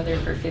with each other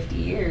for 50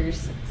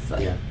 years, it's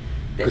like... Yeah.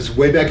 Because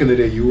way back in the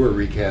day, you were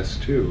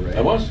recast too, right?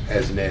 I was.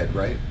 As Ned,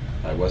 right?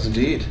 I was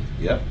indeed.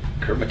 Yep.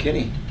 Kurt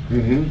McKinney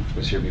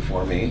was here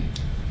before me.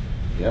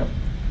 Yep.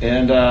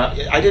 And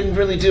I didn't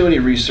really do any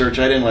research.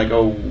 I didn't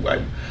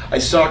I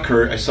saw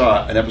Kurt. I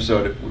saw an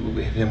episode of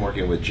him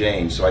working with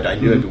Jane, so I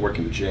knew I'd be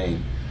working with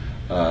Jane.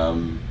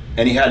 And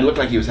he looked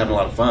like he was having a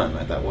lot of fun.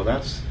 I thought, well,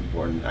 that's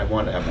important. I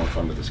wanted to have more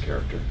fun with this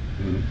character.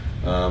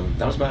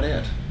 That was about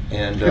it.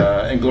 And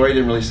Gloria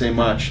didn't really say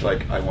much,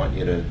 like, I want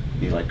you to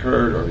be like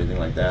Kurt or anything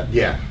like that.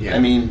 Yeah, yeah. I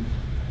mean,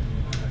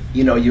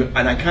 you know,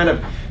 and I kind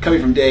of, coming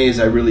from Days,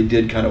 I really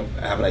did kind of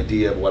have an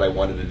idea of what I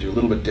wanted to do a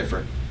little bit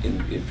different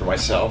for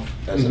myself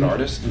as an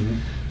artist.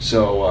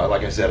 So,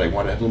 like I said, I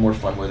wanted to have a little more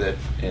fun with it.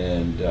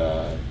 And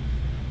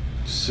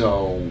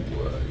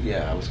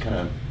yeah, I was kind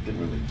of,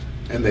 didn't really...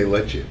 And they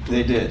let you.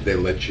 They did. They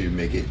let you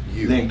make it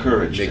you. They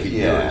encouraged Make it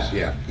yeah. yours,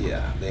 yeah.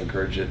 Yeah, they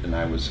encouraged it, and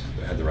I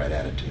had the right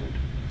attitude.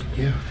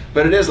 Yeah.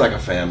 But it is like a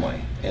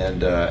family,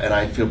 and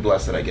I feel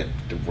blessed that I get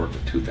to work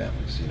with two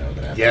families. You know,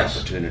 that I have the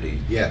opportunity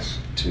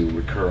to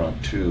recur on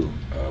two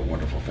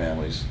wonderful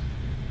families,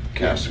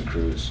 cast and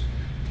crews,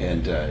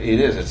 and it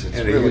is. It's and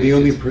really. Are you the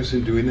only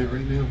person doing that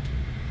right now?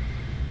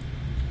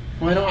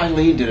 Well, I know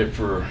Eileen did it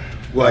for.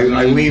 Well,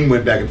 Eileen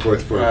went back and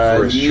forth for a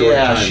short time.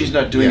 Yeah, she's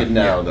not doing it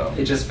now though.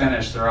 They just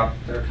finished. They're up.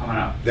 They're coming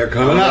up. They're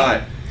coming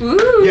up.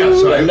 Ooh. Yeah,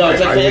 so No,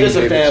 it's like it is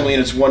a Davidson. family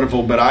and it's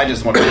wonderful. But I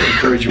just want to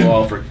encourage you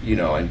all for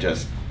and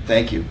just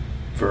thank you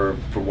for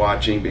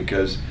watching,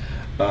 because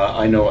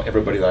I know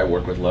everybody that I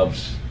work with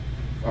loves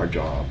our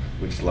job.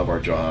 We just love our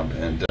job,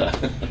 and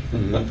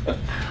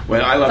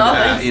well, I love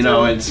that,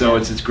 and so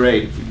it's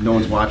great. If no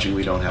one's watching,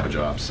 we don't have a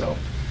job, so.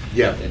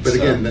 Yeah, but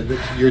again,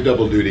 your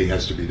double duty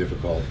has to be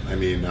difficult. I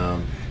mean,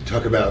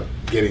 talk about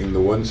getting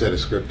the one set of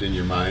script in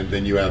your mind,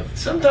 then you have...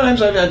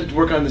 Sometimes I've had to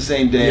work on the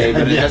same day,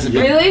 but it hasn't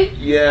been... Really?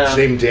 Yeah.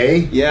 Same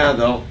day?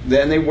 Yeah,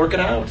 then they work it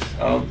out.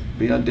 I'll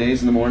be on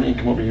days in the morning and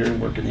come over here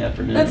and work in the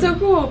afternoon. That's so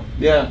cool.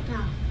 Yeah.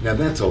 Now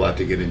that's a lot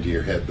to get into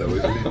your head, though,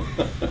 isn't it?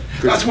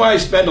 That's why I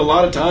spend a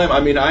lot of time. I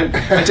mean, I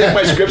take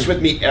my scripts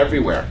with me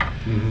everywhere.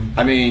 Mm-hmm.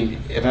 I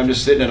mean, if I'm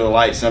just sitting at a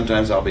light,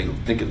 sometimes I'll be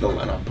thinking,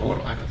 and I'll pull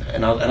it,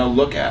 and I'll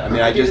look at it. I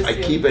mean,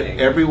 I keep it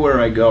everywhere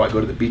I go. I go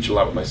to the beach a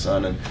lot with my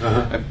son, and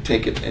I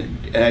take it.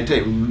 And I tell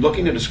you,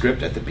 looking at a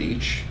script at the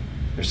beach,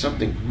 there's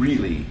something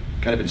really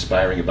kind of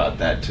inspiring about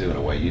that too. In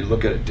a way, you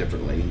look at it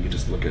differently, and you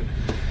just look at.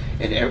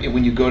 And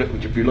when you go to,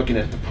 if you're looking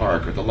at the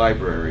park or the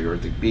library or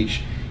at the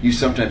beach, you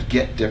sometimes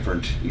get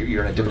different.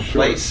 You're in a different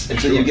place, and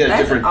so you get a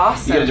different.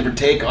 Awesome. You get a different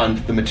take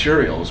on the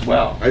material as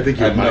well. I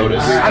think I've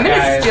noticed. I'm going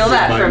to steal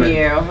that from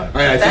you.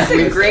 That's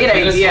a great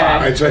idea. All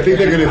right, so I think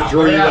they're going to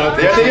throw you out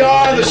there. There they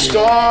are, the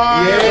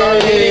stars.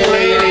 Yay,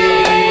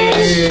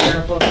 ladies!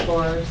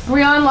 Are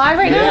we on live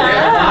right now?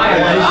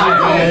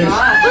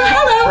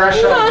 Hello.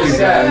 Fresh off the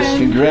set.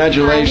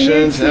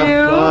 Congratulations.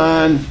 Have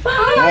fun. Have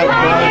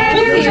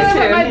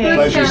fun.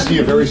 Pleasure to see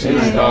you very soon.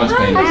 Hi,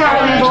 darling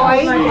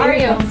boy. How are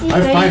you?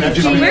 I'm fine. I've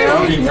just been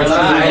talking for some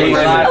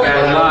We're live.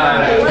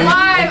 We're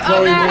live.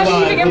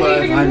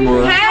 I'm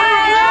Maura. Hey!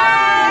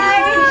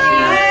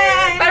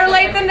 Better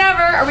late than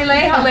never. Are we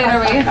late? How late are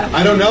we?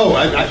 I don't know.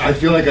 I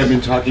feel like I've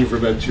been talking for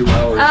about 2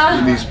 hours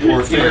with these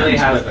poor It really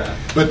has fans. been.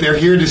 But they're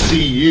here to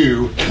see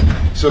you.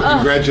 So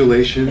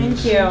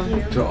congratulations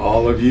to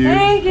all of you.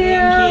 Thank you.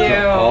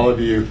 To all of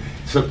you.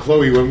 So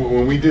Chloe,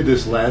 when we did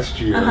this last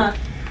year,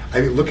 I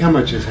mean, look how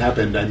much has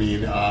happened. I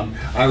mean,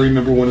 I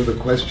remember one of the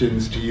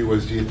questions to you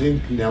was, do you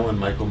think Nell and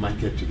Michael might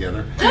get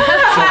together? so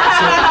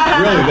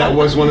really, that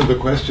was one of the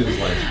questions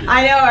last year.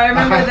 I know, I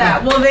remember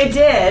that. Well, they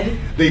did.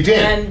 They did.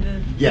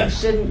 And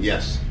yes.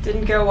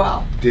 Didn't go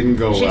well. Didn't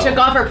go well. She took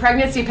off her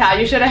pregnancy pad.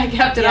 You should have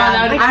kept it on.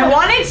 I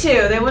wanted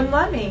to. They wouldn't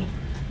let me.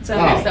 So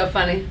it's so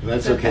funny.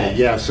 That's okay.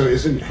 Yeah. So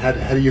how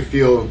do you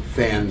feel,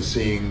 fans,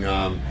 seeing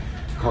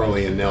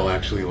Carly and Nell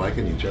actually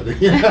liking each other?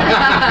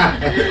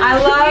 I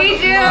love We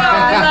do.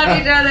 Maura. We love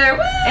each other.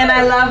 Woo! And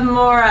I love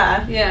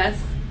Maura. Yes.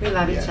 We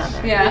love each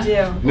other. Yeah. We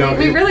do. No,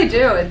 we really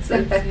do. It's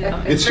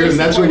it's true, and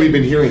that's what we've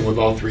been hearing with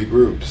all three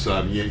groups.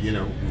 You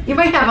know. You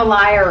might have a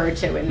liar or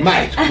two in there. We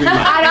might.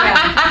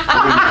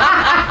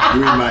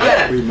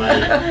 We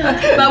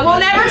might. But we'll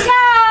never tell.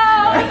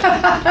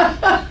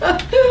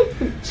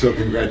 So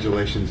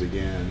congratulations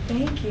again.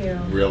 Thank you.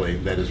 Really,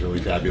 that is really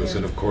fabulous,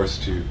 and of course,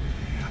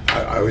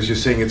 I was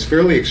just saying it's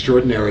fairly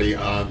extraordinary.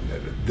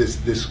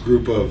 This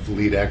group of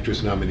lead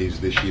actress nominees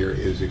this year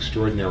is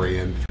extraordinary,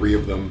 and 3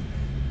 of them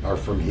are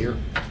from here,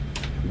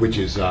 which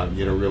is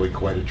really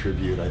quite a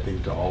tribute, I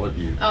think, to all of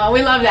you. Oh,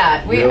 we love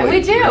that. We do.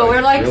 Really,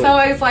 We're like really. so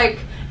it's like,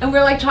 and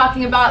we're like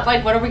talking about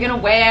like what are we gonna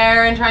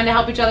wear and trying to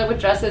help each other with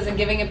dresses and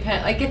giving a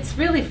pen. Like it's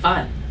really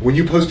fun. When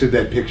you posted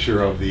that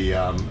picture of the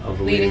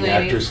leading ladies.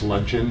 actress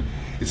luncheon,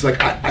 it's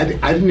like I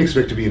didn't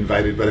expect to be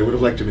invited, but I would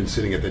have liked to have been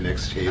sitting at the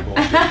next table.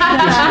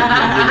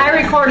 I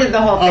recorded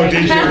the whole thing. Oh,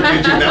 did you?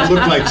 That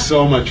looked like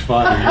so much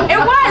fun. It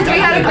was. We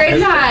had a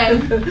great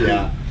time.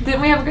 Yeah.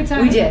 Didn't we have a good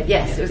time? We did,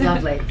 yes. It was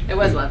lovely. It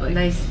was lovely.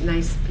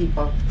 Nice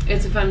people.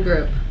 It's a fun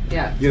group.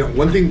 Yeah. You know,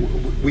 one thing,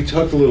 we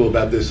talked a little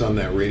about this on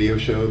that radio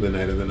show, the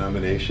night of the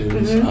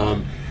nominations.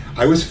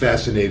 I was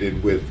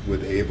fascinated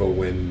with Ava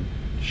when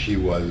she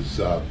was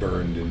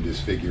burned and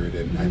disfigured,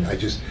 and I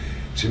just,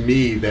 to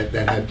me, that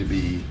had to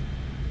be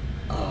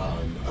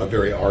a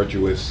very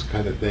arduous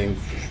kind of thing.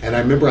 And I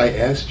remember I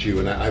asked you,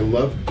 and I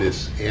loved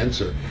this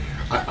answer.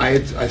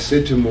 I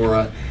said to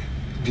Maura,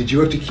 did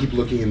you have to keep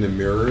looking in the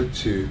mirror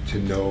to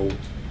know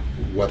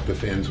what the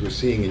fans were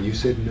seeing? And you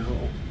said no.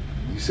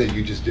 You said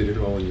you just did it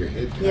all in your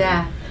head.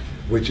 Yeah.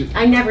 Which is,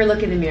 I never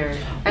look in the mirror.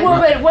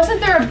 Well, but wasn't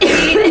there a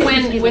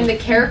beat when the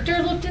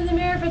character looked in the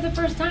mirror for the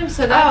first time?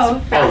 So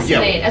that's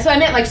fascinating. So I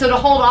meant like, so to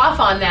hold off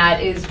on that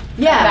is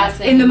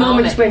fascinating. In the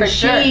moments when for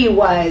she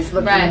was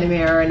looking in the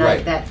mirror, and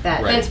Right. that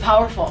it's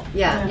powerful.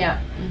 Yeah. Yeah.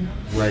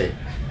 right.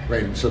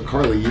 Right, and so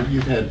Carly,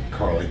 you've had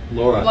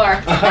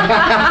Laura.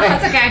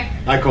 That's okay.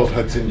 I called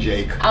Hudson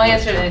Jake. I'll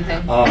answer anything.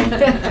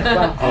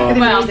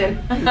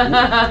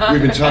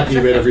 We've been talking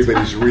about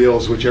everybody's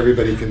reels, which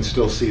everybody can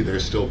still see. They're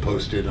still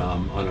posted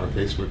on our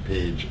Facebook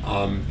page.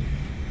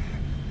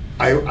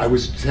 I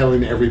was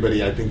telling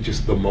everybody, I think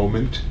just the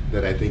moment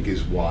that I think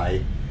is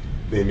why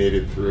they made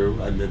it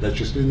through. And that's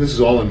just, and this is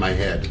all in my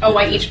head. Oh,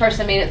 why each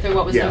person made it through?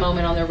 What was Yeah. the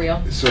moment on their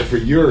reel? So for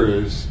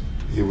yours,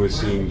 it was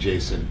seeing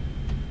Jason.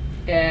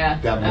 Yeah.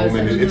 That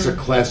moment, it's a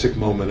classic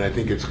moment. I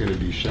think it's going to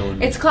be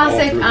shown. It's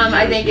classic, all through the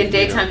I years think, with, in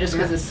daytime just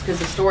because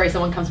the story,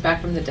 someone comes back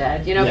from the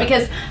dead, you know, Yeah.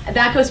 because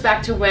that goes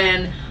back to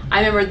when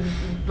I remember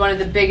one of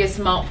the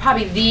biggest,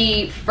 probably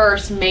the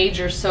first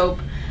major soap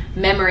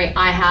memory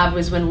I have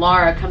was when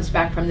Laura comes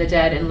back from the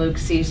dead and Luke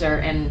sees her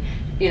and,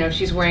 you know,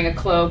 she's wearing a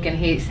cloak and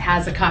he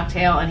has a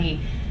cocktail and he,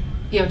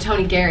 you know,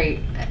 Tony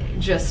Gary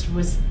just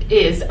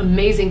is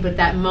amazing, but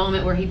that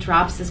moment where he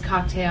drops his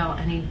cocktail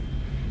and he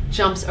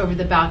jumps over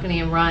the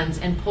balcony and runs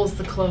and pulls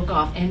the cloak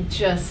off and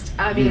just,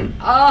 I mean,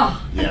 Yeah.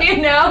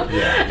 you know?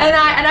 Yeah.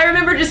 And I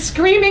remember just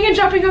screaming and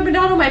jumping up and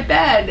down on my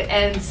bed.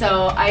 And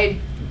so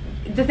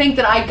to think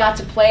that I got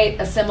to play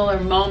a similar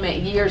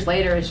moment years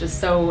later is just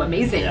so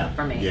amazing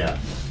for me. Yeah.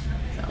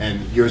 And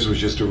yours was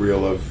just a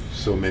reel of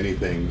so many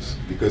things,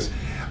 because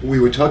we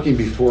were talking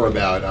before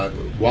about,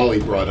 Wally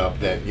brought up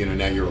that, you know,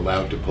 now you're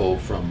allowed to pull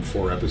from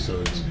 4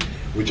 episodes,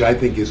 which I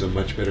think is a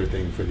much better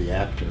thing for the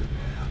actor.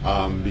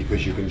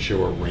 Because you can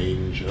show a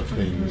range of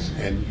things,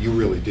 and you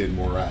really did,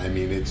 Maura. I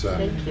mean, it's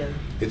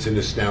an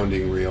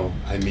astounding reel.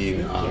 I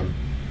mean,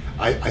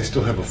 I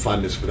still have a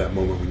fondness for that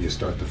moment when you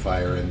start the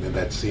fire and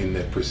that scene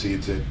that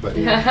precedes it. But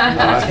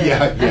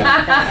I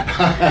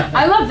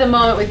love the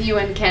moment with you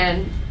and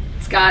Ken,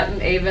 Scott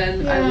and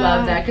Avon. I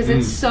love that because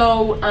it's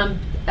so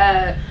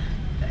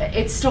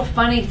it's still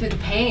funny through the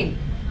pain,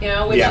 you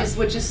know, which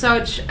is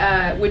such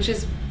which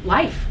is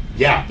life.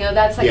 Yeah. You know,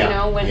 that's like, you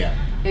know, when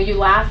you know, you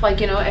laugh,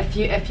 like, you know, at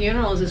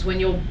funerals is when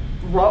you'll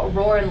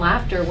roar in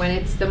laughter when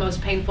it's the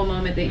most painful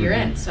moment that you're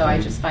in. So I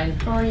just find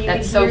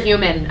that's so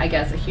human, I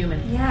guess, a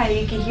human. Yeah,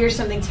 you can hear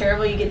something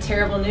terrible, you get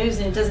terrible news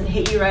and it doesn't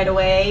hit you right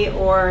away,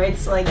 or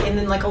it's like, and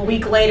then like a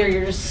week later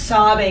you're just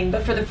sobbing,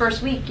 but for the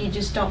first week you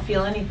just don't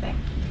feel anything.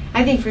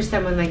 I think for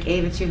someone like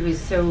Ava too, who's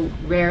so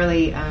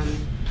rarely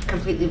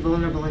completely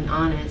vulnerable and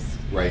honest,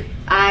 right.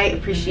 I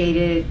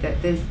appreciated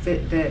that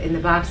the in the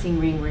boxing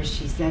ring where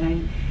she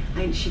said,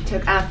 she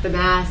took off the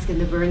mask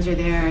and the burns are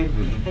there,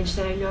 and she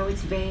said, I know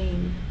it's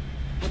vain,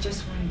 I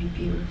just want to be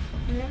beautiful.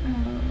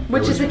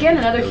 Which is, again,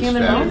 another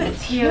human moment.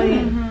 It's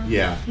healing.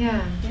 Yeah.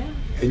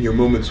 And your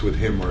moments with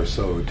him are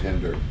so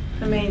tender.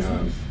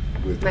 Amazing.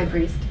 With my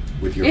priest.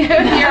 With your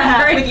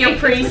with your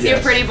priest. Your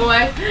pretty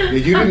boy.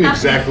 You didn't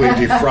exactly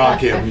defrock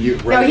him.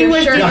 No, he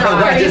was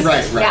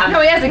defrocked. Right. Yeah. No,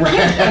 he has a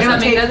kid or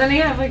something, doesn't he?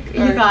 Have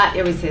You thought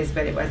it was his,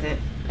 but it wasn't.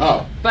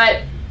 Oh.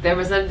 But there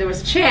was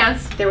a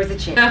chance. There was a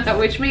chance.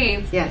 Which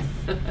means. Yes.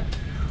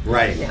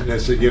 Right. Yeah.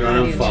 So, you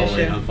know, I'm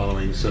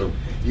following. So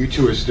you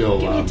two are still.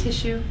 Give me a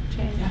tissue,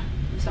 Jane. Yeah.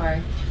 I'm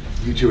sorry.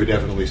 You two are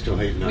definitely still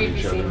hating on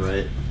each other,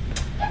 right?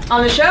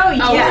 On the show,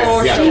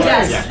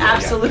 yes,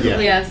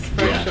 absolutely. Yes,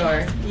 for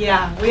sure.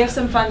 Yeah, we have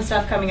some fun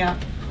stuff coming up.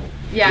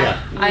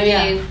 Yeah. I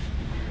mean,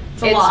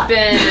 it's a lot.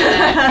 Today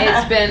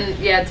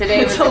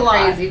was a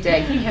crazy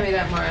day. Can you hand me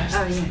that, Maura?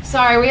 Oh, yeah.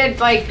 Sorry, we had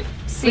like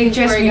scenes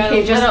where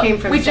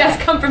we just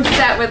come from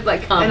set with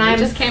like and I'm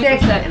sick,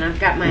 and I've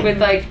got my with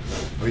like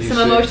some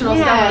emotional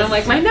stuff, and I'm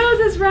like, my nose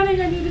is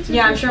running. I need to.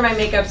 Yeah, I'm sure my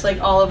makeup's like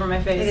all over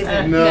my face.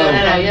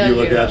 No, you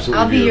look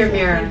absolutely I'll be your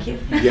mirror. Thank you.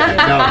 Yeah,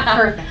 no.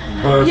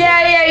 Perfect.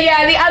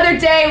 Yeah. The other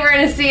day we're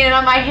in a scene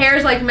and my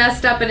hair's like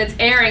messed up and it's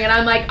airing and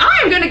I'm like,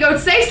 I'm gonna go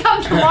say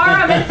something tomorrow.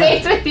 I'm in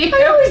scenes with you.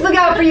 I always look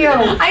out for you.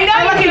 I know.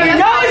 I look at your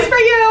nose for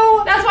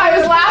you. That's why I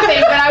was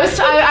laughing, but I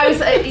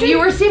was.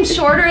 You seemed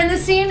shorter in the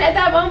scene at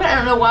that moment. I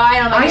don't know why.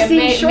 I'm like,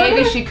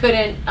 maybe she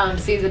couldn't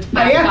see the.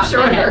 I am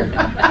shorter.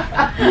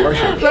 You are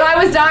shorter. But I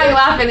was dying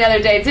laughing the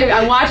other day too.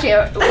 I'm watching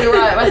it.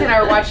 Wesley and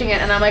I were watching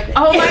it, and I'm like,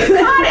 oh my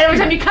god! And every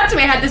time you cut to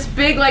me, I had this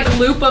big like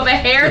loop of a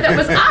hair that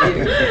was up,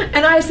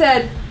 and I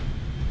said,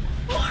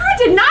 Maura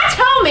did not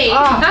tell me.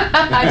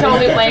 I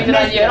totally blamed it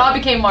on you. It all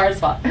became Maura's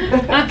fault.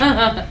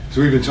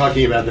 So we've been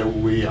talking about that.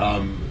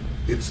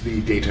 It's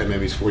the Daytime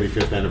Emmys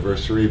 45th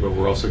anniversary, but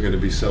we're also going to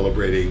be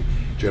celebrating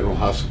General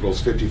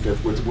Hospital's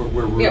 55th.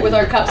 We're with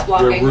our cups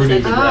blocking. We're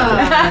ruining the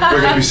graphic.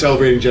 We're going to be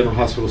celebrating General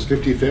Hospital's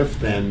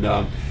 55th, and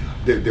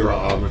there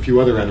are a few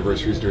other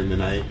anniversaries during the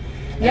night.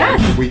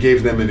 Yes. And we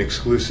gave them an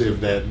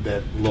exclusive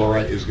that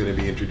Laura is going to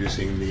be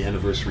introducing the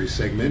anniversary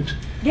segment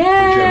for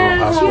General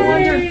Hospital.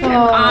 Wonderful.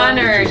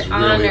 Honored.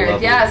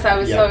 Lovely. Yes, I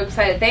was so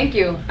excited. Thank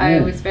you. I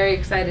was very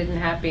excited and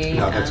happy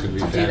that's going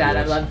to be do that.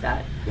 I love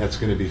that. That's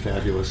going to be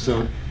fabulous.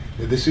 So,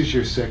 this is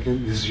your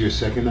second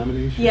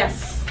nomination?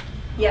 Yes.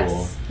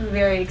 Cool. I'm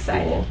very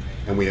excited. Cool.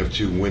 And we have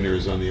 2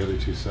 winners on the other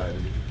 2 sides.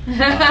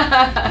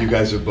 You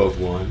guys have both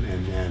won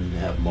and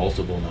have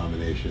multiple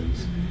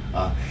nominations.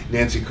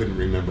 Nancy couldn't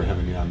remember how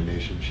many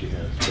nominations she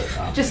has,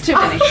 but just too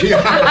many.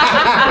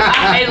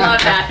 I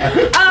love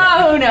that.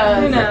 Oh, who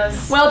knows? Who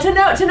knows? Well,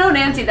 to know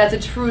Nancy, that's a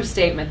true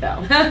statement,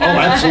 though. Oh,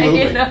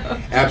 absolutely, You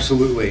know?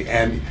 Absolutely.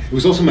 And it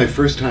was also my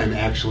first time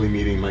actually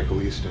meeting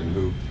Michael Easton.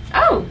 Who?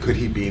 Oh, could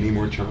he be any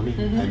more charming?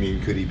 I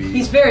mean, could he be?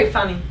 He's very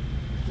funny.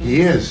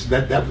 He is.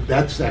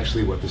 That's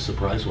actually what the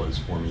surprise was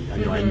for me. I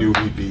know I knew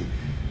he'd be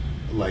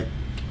like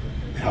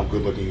how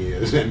good looking he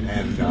is, and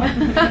what a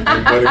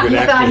good You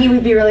actor. thought he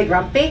would be really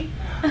grumpy?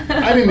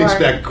 I didn't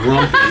expect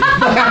grumpy.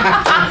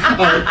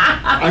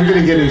 I'm going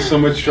to get in so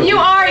much trouble. you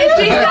are. She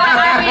said,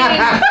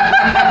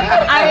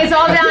 I mean, it's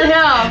all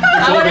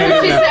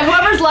downhill.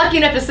 Whoever's lucky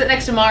enough to sit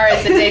next to Mara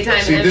at the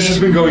daytime. See, this has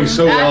been going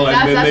so well,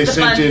 and then they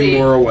sent in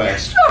Maura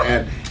West.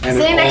 And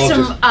sitting next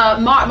to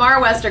Mara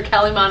West or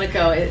Kelly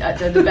Monaco,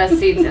 they're the best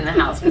seats in the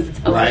house because it's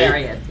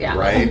hilarious. Right? Yeah.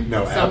 Right?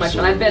 No, so much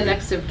fun. I've been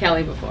next to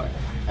Kelly before.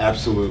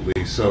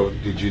 Absolutely. So,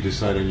 did you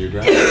decide on your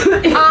dress?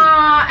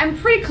 I'm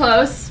pretty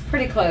close.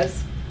 Pretty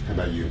close. How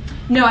about you?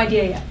 No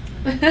idea yet.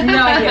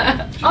 No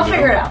idea. I'll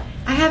figure it out.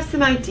 I have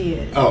some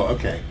ideas. Oh,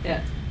 okay.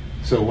 Yeah.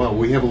 So, well,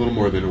 we have a little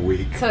more than a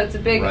week. So it's a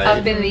big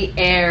up in the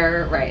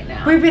air right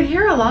now. We've been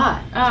here a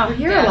lot. Oh, we're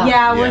here a lot.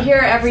 Yeah, we're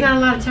here It's not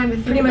a lot of time to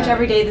think pretty much about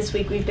every it. day this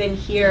week. We've been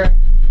here,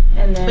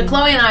 and then. But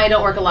Chloe and I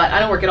don't work a lot. I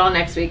don't work at all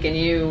next week, and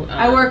you.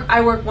 I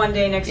work one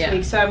day next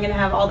week, so I'm gonna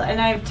have all the,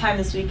 and I have time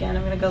this weekend.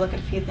 I'm gonna go look at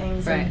a few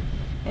things and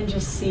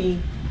just see,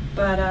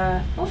 but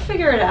we'll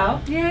figure it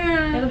out.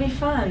 Yeah, it'll be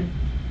fun.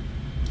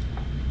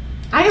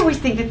 I always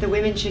think that the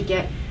women should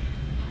get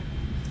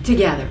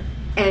together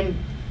and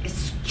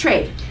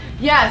trade.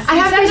 Yes, I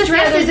have these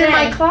dresses in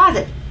my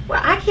closet.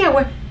 Well, I can't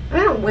wear. I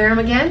don't wear them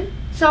again.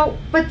 So,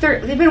 but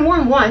they've been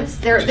worn once.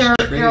 They're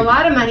a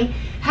lot of money.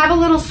 Have a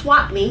little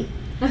swap meet,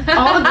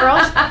 all the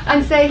girls,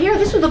 and say, here,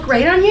 this would look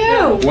great on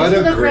you. What this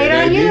would a look great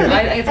idea. on you.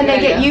 And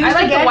they get used I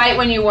like again. the white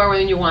one you wore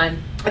when you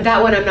won.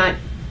 That one I'm not.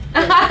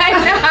 That's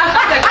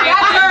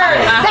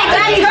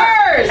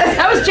hers.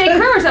 That was J.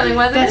 Crew or something,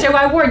 wasn't That's it? who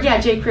I wore. Yeah,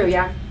 J. Crew.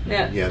 Yeah.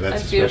 Yeah,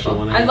 that's a beautiful. special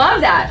one. I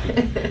love that.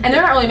 And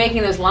they're not really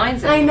making those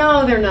lines anymore.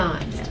 I know they're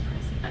not.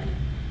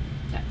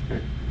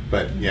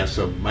 But yeah,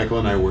 so Michael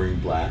and I are wearing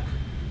black.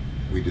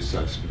 We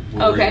discussed.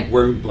 Okay.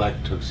 Wearing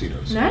black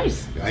tuxedos.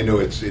 Nice. I know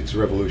it's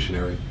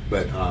revolutionary,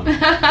 but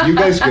you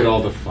guys get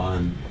all the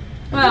fun.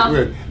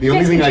 Well, the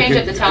only thing I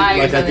can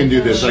I can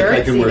do this. Like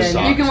I can wear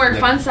socks. You can wear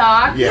fun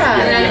socks.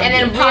 And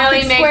then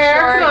really make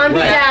sure. Come on, be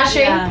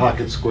dashing. Yeah.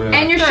 Pocket square.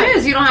 And your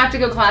shoes. You don't have to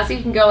go classy.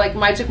 You can go like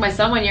I took my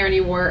son one year and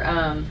he wore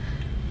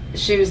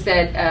shoes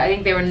that I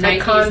think they were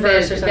Nikes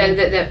Converse or something.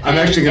 I'm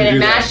actually going to do that. And it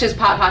matched his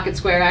pocket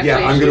square. Actually,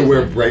 yeah, I'm going to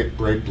wear bright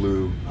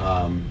blue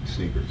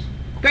sneakers.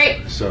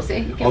 Great. So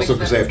see, also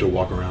because I have to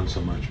walk around so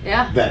much.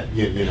 Yeah. That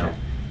you know,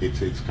 it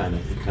kind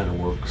of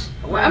works.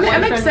 Well,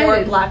 I'm excited.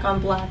 Wore black on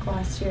black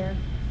last year.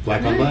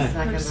 Black on black.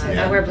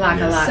 I wear black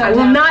a lot. So I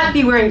will not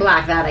be wearing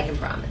black. That I can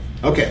promise.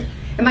 Okay.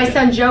 And my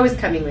son Joe is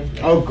coming with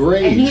me. Oh,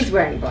 great. And he's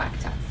wearing black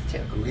tux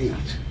too.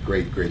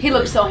 Great. He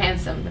looked so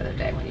handsome the other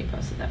day when you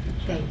posted that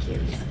picture. Thank you.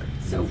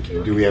 So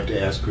cute. Do we have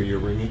to ask who you're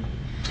bringing?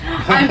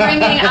 I'm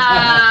bringing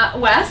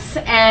Wes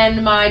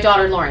and my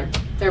daughter Lauren.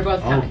 They're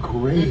both coming. Oh,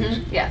 great.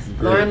 Mm-hmm. Yes.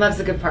 Great. Lauren loves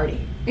a good party.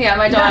 Yeah,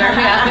 my daughter.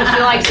 Yeah,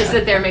 she likes to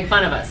sit there and make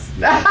fun of us.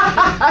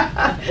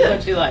 That's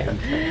what she likes.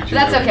 But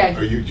that's okay.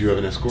 Do you have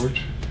an escort?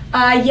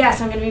 Yes,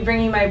 I'm going to be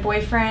bringing my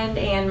boyfriend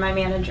and my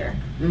manager.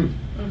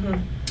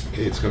 Okay,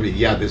 it's going to be,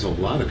 there's a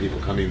lot of people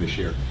coming this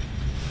year.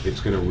 It's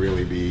going to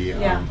really be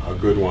a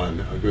good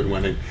one.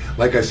 And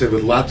like I said,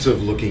 with lots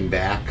of looking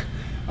back,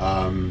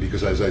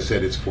 because as I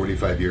said, it's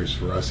 45 years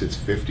for us, it's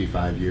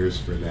 55 years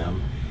for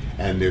them.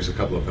 And there's a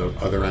couple of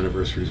other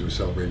anniversaries we're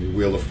celebrating.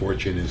 Wheel of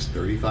Fortune is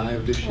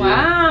 35 this year.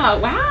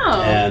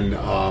 Wow.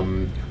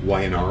 And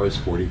Y&R is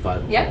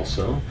 45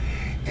 also.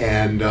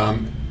 And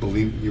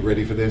believe you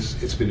ready for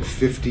this? It's been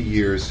 50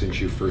 years since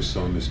you first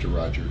saw Mr.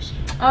 Rogers.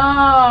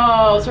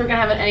 Oh, so we're gonna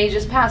have an. And he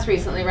just passed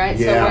recently, right?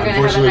 Yeah, so we're gonna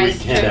unfortunately have a nice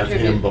we can't have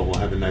tribute. him, but we'll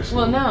have a nice.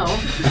 Well, little... no.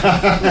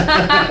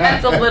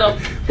 That's a little.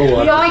 But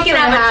we'll We can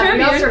have a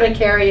We all tribute. sort of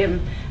carry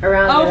him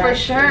around. Oh, in for our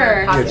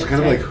sure. Yeah, it's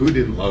kind of like who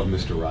didn't love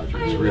Mr.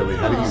 Rogers, really?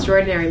 How do you,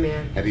 extraordinary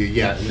man. and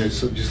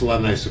there's just a lot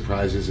of nice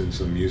surprises and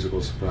some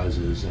musical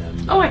surprises.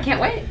 And Oh, I can't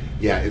wait.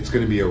 yeah, it's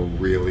going to be a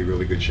really,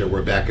 really good show.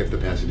 We're back at the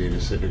Pasadena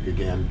Civic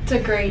again. It's a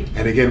great.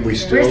 And again, we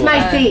still... Where's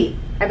my seat?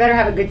 I better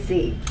have a good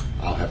seat.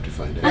 I'll have to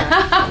find out.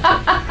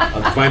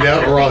 I'll have to find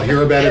out, or I'll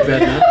hear about it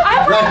back then.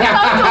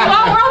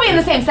 We'll all be in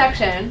the same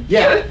section.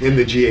 Yeah, in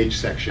the GH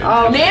section.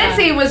 Oh,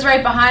 Nancy was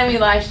right behind me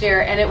last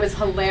year, and it was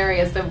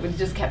hilarious that we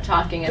just kept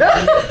talking and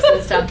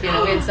stuff. You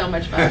know, we had so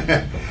much fun.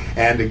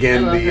 And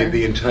again, I love her.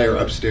 the entire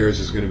upstairs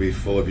is going to be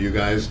full of you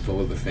guys, full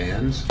of the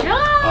fans.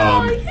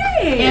 Oh,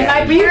 yay! And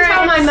my will you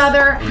tell my parents-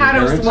 mother how to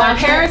parents? watch My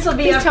parents will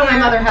be Please up tell my there.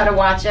 mother how to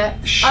watch it.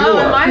 Sure. Oh,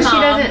 and my Because she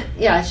mom. doesn't.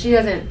 Yeah, she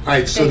doesn't. All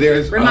right, so They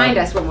there's... remind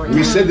us when we're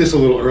We said this a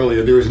little earlier.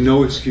 There is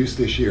no excuse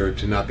this year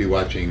to not be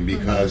watching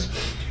because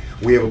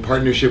we have a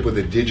partnership with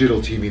a digital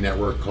TV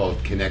network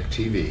called Connect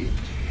TV.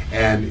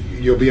 And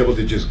you'll be able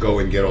to just go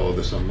and get all of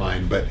this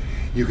online. But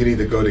you can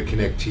either go to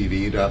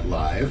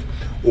connecttv.live,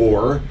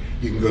 or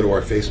you can go to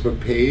our Facebook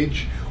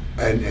page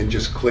and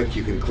just click.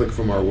 You can click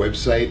from our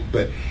website,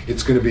 but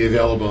it's going to be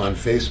available on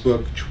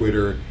Facebook,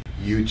 Twitter,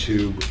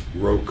 YouTube,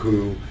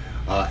 Roku,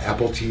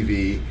 Apple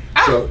TV.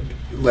 So,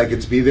 like,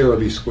 it's be there or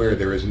be square.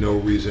 There is no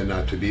reason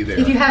not to be there.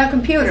 If you have a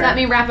computer, does that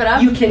mean wrap it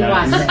up? You can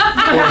watch it.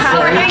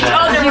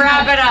 Told you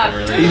wrap it up.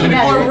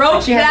 Or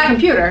rope that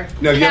computer.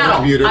 No, you have a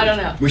computer. I don't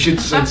know. We should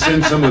send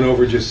someone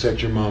over. Just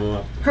set your mama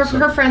up.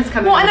 Her friends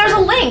coming. Well, and there's a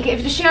link.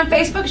 If is she on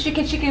Facebook, she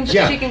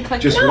can click.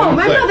 Just no, one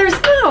my click.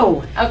 mother's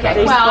no.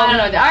 Okay. Well, I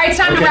don't know. All right, it's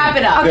time to wrap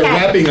it up. Okay. They're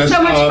wrapping us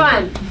So much up.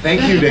 fun.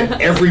 Thank you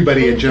to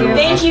everybody at General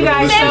Thank Hospital. you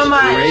guys This so was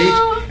much.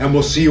 Great. And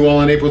we'll see you all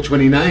on April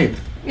 29th.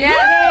 Yeah.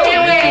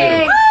 Can't wait.